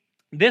 16,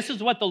 this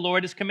is what the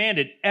Lord has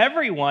commanded.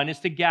 Everyone is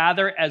to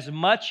gather as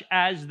much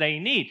as they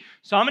need.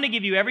 So I'm going to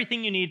give you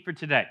everything you need for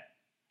today.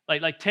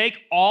 Like take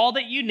all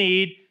that you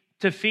need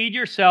to feed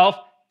yourself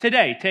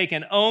today. Take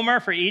an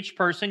omer for each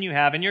person you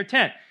have in your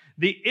tent.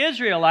 The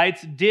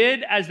Israelites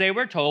did as they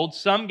were told.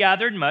 Some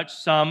gathered much,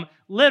 some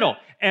little.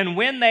 And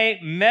when they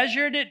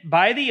measured it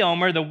by the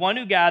omer, the one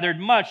who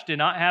gathered much did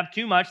not have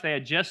too much. They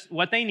had just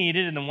what they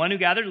needed. And the one who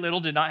gathered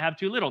little did not have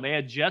too little. They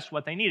had just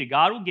what they needed.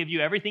 God will give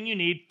you everything you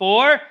need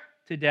for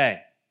today.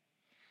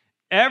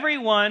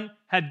 Everyone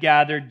had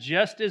gathered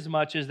just as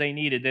much as they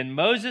needed. Then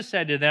Moses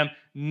said to them,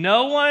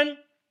 no one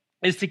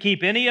is to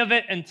keep any of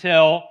it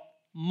until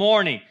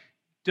morning.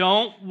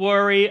 Don't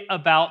worry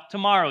about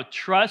tomorrow.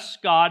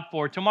 Trust God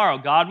for tomorrow.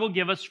 God will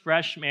give us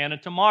fresh manna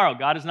tomorrow.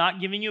 God is not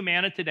giving you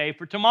manna today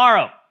for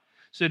tomorrow.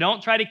 So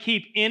don't try to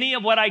keep any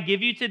of what I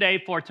give you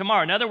today for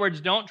tomorrow. In other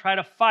words, don't try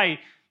to fight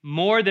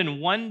more than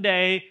one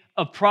day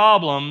of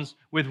problems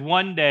with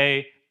one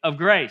day of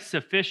grace.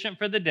 Sufficient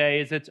for the day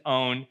is its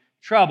own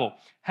trouble.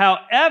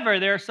 However,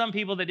 there are some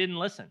people that didn't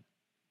listen.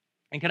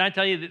 And can I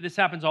tell you that this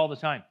happens all the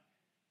time?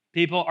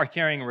 People are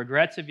carrying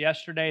regrets of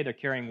yesterday. They're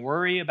carrying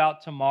worry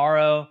about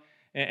tomorrow.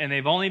 And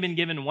they've only been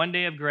given one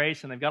day of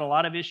grace. And they've got a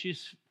lot of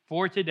issues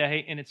for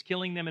today. And it's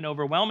killing them and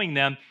overwhelming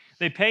them.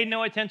 They paid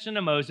no attention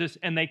to Moses.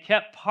 And they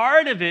kept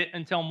part of it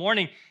until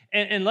morning.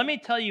 And let me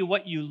tell you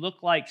what you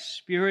look like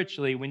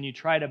spiritually when you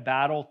try to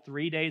battle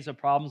 3 days of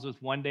problems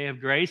with one day of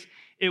grace.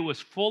 It was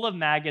full of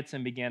maggots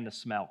and began to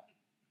smell.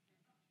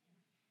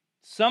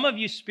 Some of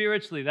you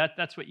spiritually,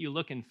 that's what you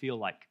look and feel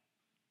like.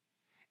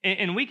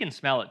 And we can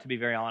smell it, to be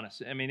very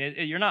honest. I mean,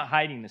 you're not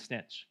hiding the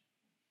stench.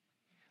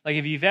 Like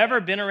if you've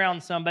ever been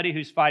around somebody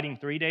who's fighting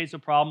 3 days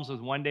of problems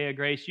with one day of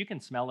grace, you can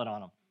smell it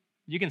on them.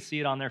 You can see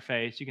it on their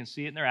face. You can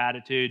see it in their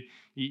attitude.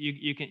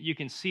 You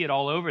can see it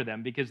all over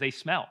them because they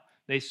smell.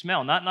 They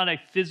smell. Not a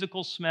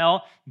physical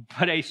smell,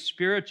 but a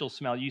spiritual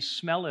smell. You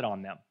smell it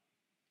on them.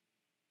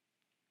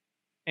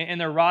 And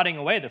they're rotting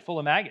away. They're full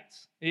of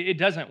maggots. It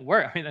doesn't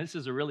work. I mean, this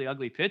is a really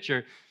ugly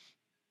picture,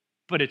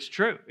 but it's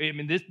true. I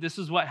mean, this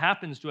is what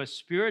happens to us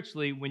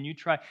spiritually when you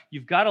try.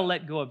 You've got to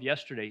let go of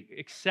yesterday.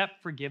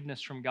 Accept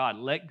forgiveness from God.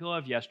 Let go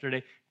of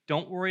yesterday.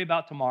 Don't worry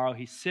about tomorrow.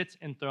 He sits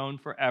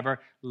enthroned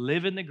forever.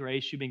 Live in the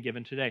grace you've been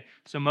given today.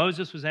 So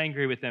Moses was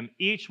angry with them.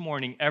 Each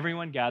morning,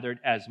 everyone gathered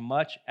as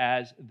much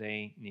as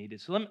they needed.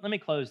 So let me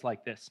close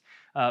like this.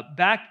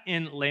 Back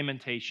in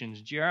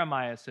Lamentations,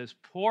 Jeremiah says,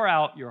 pour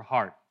out your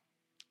heart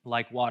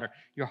like water.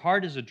 Your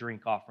heart is a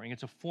drink offering.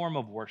 It's a form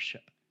of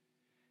worship.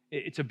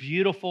 It's a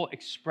beautiful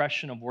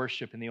expression of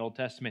worship in the Old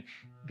Testament.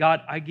 God,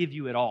 I give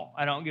you it all.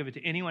 I don't give it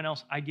to anyone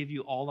else. I give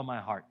you all of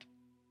my heart.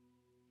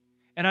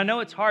 And I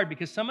know it's hard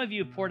because some of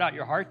you have poured out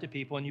your heart to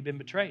people and you've been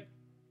betrayed.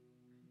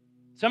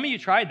 Some of you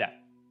tried that.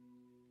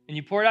 And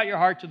you poured out your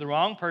heart to the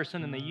wrong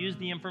person and they used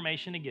the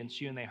information against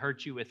you and they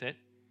hurt you with it.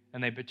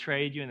 And they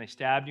betrayed you and they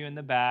stabbed you in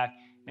the back.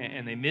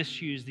 And they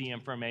misused the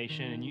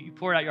information, and you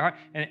poured out your heart,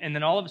 and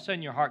then all of a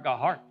sudden your heart got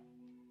hard.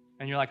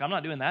 And you're like, I'm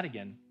not doing that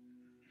again.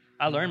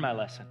 I learned my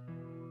lesson.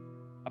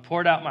 I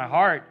poured out my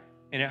heart,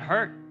 and it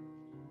hurt.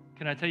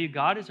 Can I tell you,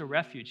 God is a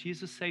refuge.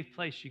 He's a safe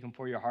place you can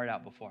pour your heart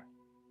out before.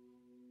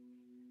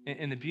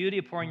 And the beauty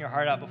of pouring your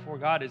heart out before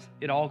God is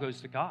it all goes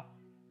to God.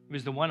 It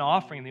was the one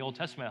offering in the Old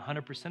Testament,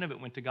 100% of it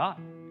went to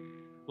God,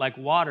 like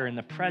water in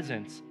the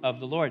presence of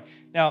the Lord.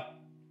 Now,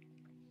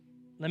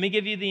 let me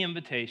give you the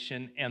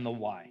invitation and the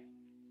why.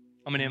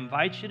 I'm going to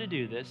invite you to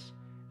do this,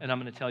 and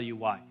I'm going to tell you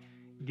why.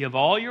 Give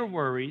all your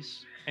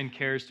worries and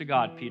cares to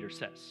God, Peter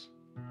says.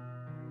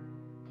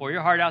 Pour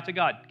your heart out to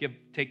God.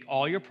 Take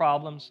all your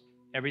problems,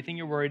 everything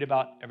you're worried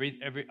about,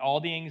 all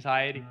the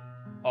anxiety,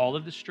 all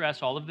of the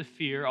stress, all of the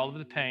fear, all of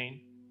the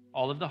pain,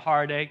 all of the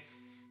heartache.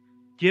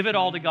 Give it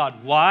all to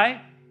God.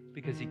 Why?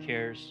 Because He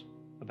cares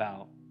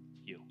about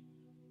you.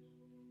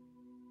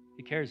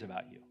 He cares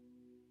about you.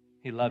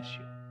 He loves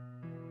you.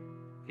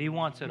 He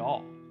wants it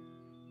all.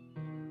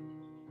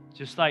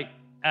 Just like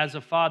as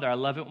a father, I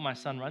love it when my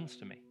son runs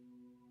to me.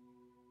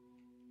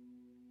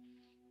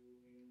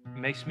 It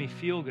makes me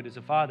feel good as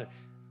a father.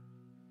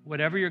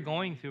 Whatever you're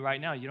going through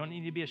right now, you don't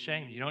need to be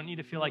ashamed. You don't need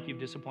to feel like you've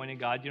disappointed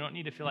God. You don't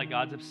need to feel like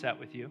God's upset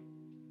with you.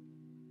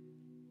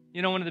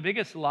 You know, one of the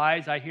biggest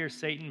lies I hear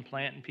Satan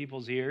plant in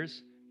people's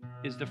ears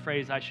is the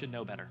phrase, I should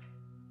know better.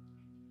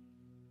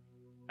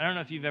 I don't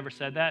know if you've ever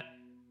said that.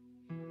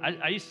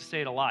 I used to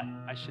say it a lot.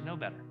 I should know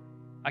better.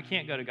 I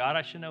can't go to God.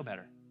 I should know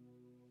better.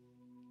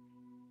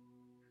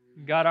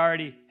 God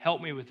already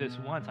helped me with this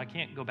once. I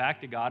can't go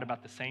back to God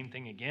about the same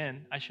thing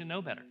again. I should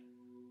know better.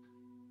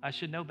 I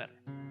should know better.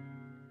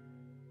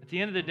 At the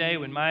end of the day,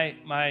 when my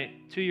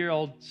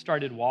 2-year-old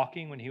started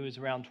walking when he was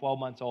around 12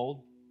 months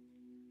old,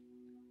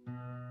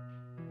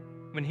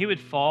 When he would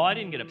fall, I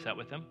didn't get upset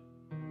with him.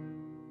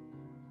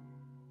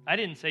 I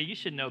didn't say, you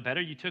should know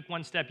better. You took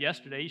one step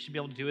yesterday. You should be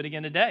able to do it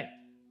again today.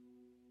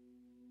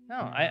 No,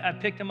 I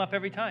picked him up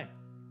every time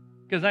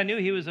because I knew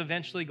he was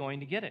eventually going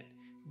to get it.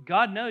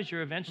 God knows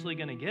you're eventually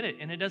going to get it,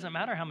 and it doesn't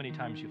matter how many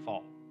times you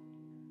fall.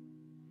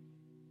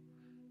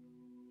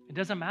 It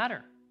doesn't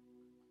matter.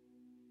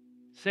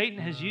 Satan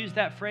has used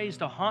that phrase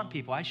to haunt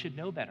people. I should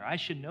know better. I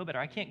should know better.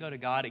 I can't go to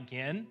God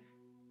again.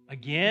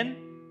 Again?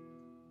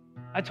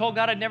 I told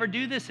God I'd never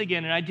do this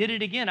again, and I did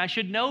it again. I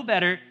should know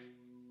better.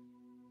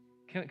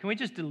 Can we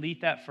just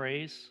delete that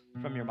phrase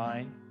from your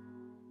mind?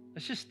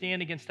 Let's just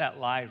stand against that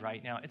lie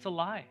right now. It's a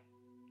lie.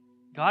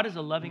 God is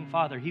a loving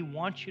Father. He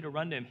wants you to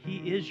run to Him. He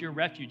is your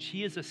refuge.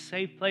 He is a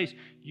safe place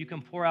you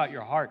can pour out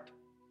your heart.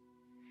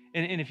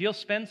 And if you'll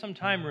spend some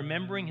time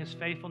remembering His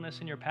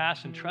faithfulness in your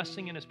past and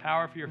trusting in His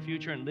power for your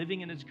future and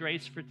living in His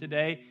grace for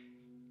today,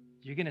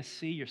 you're going to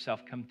see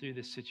yourself come through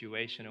this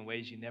situation in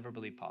ways you never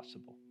believed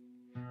possible.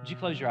 Would you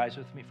close your eyes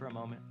with me for a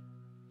moment?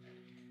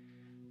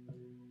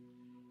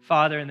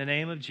 Father, in the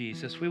name of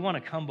Jesus, we want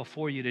to come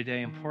before you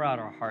today and pour out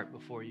our heart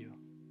before you.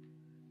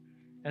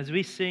 As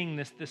we sing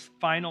this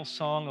final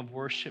song of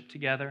worship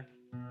together,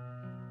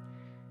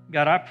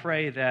 God, I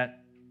pray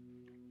that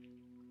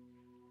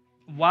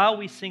while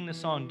we sing the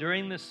song,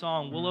 during this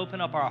song, we'll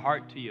open up our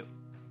heart to you.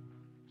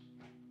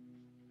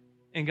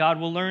 And God,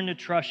 we'll learn to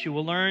trust you.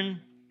 We'll learn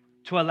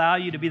to allow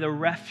you to be the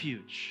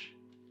refuge,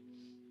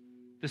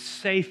 the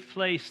safe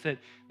place that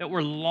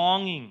we're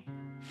longing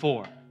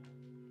for.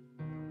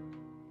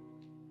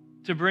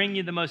 To bring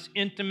you the most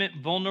intimate,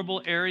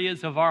 vulnerable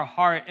areas of our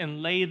heart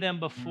and lay them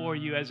before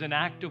you as an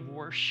act of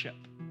worship.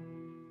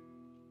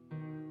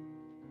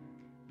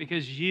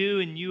 Because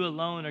you and you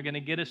alone are going to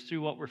get us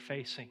through what we're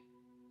facing.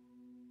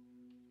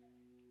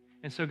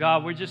 And so,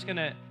 God, we're just going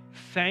to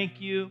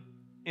thank you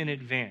in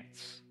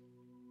advance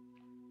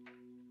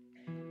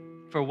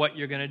for what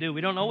you're going to do.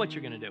 We don't know what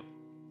you're going to do.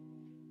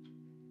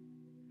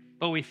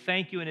 But we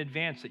thank you in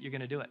advance that you're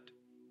going to do it.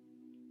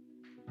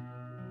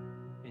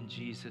 In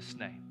Jesus'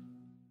 name.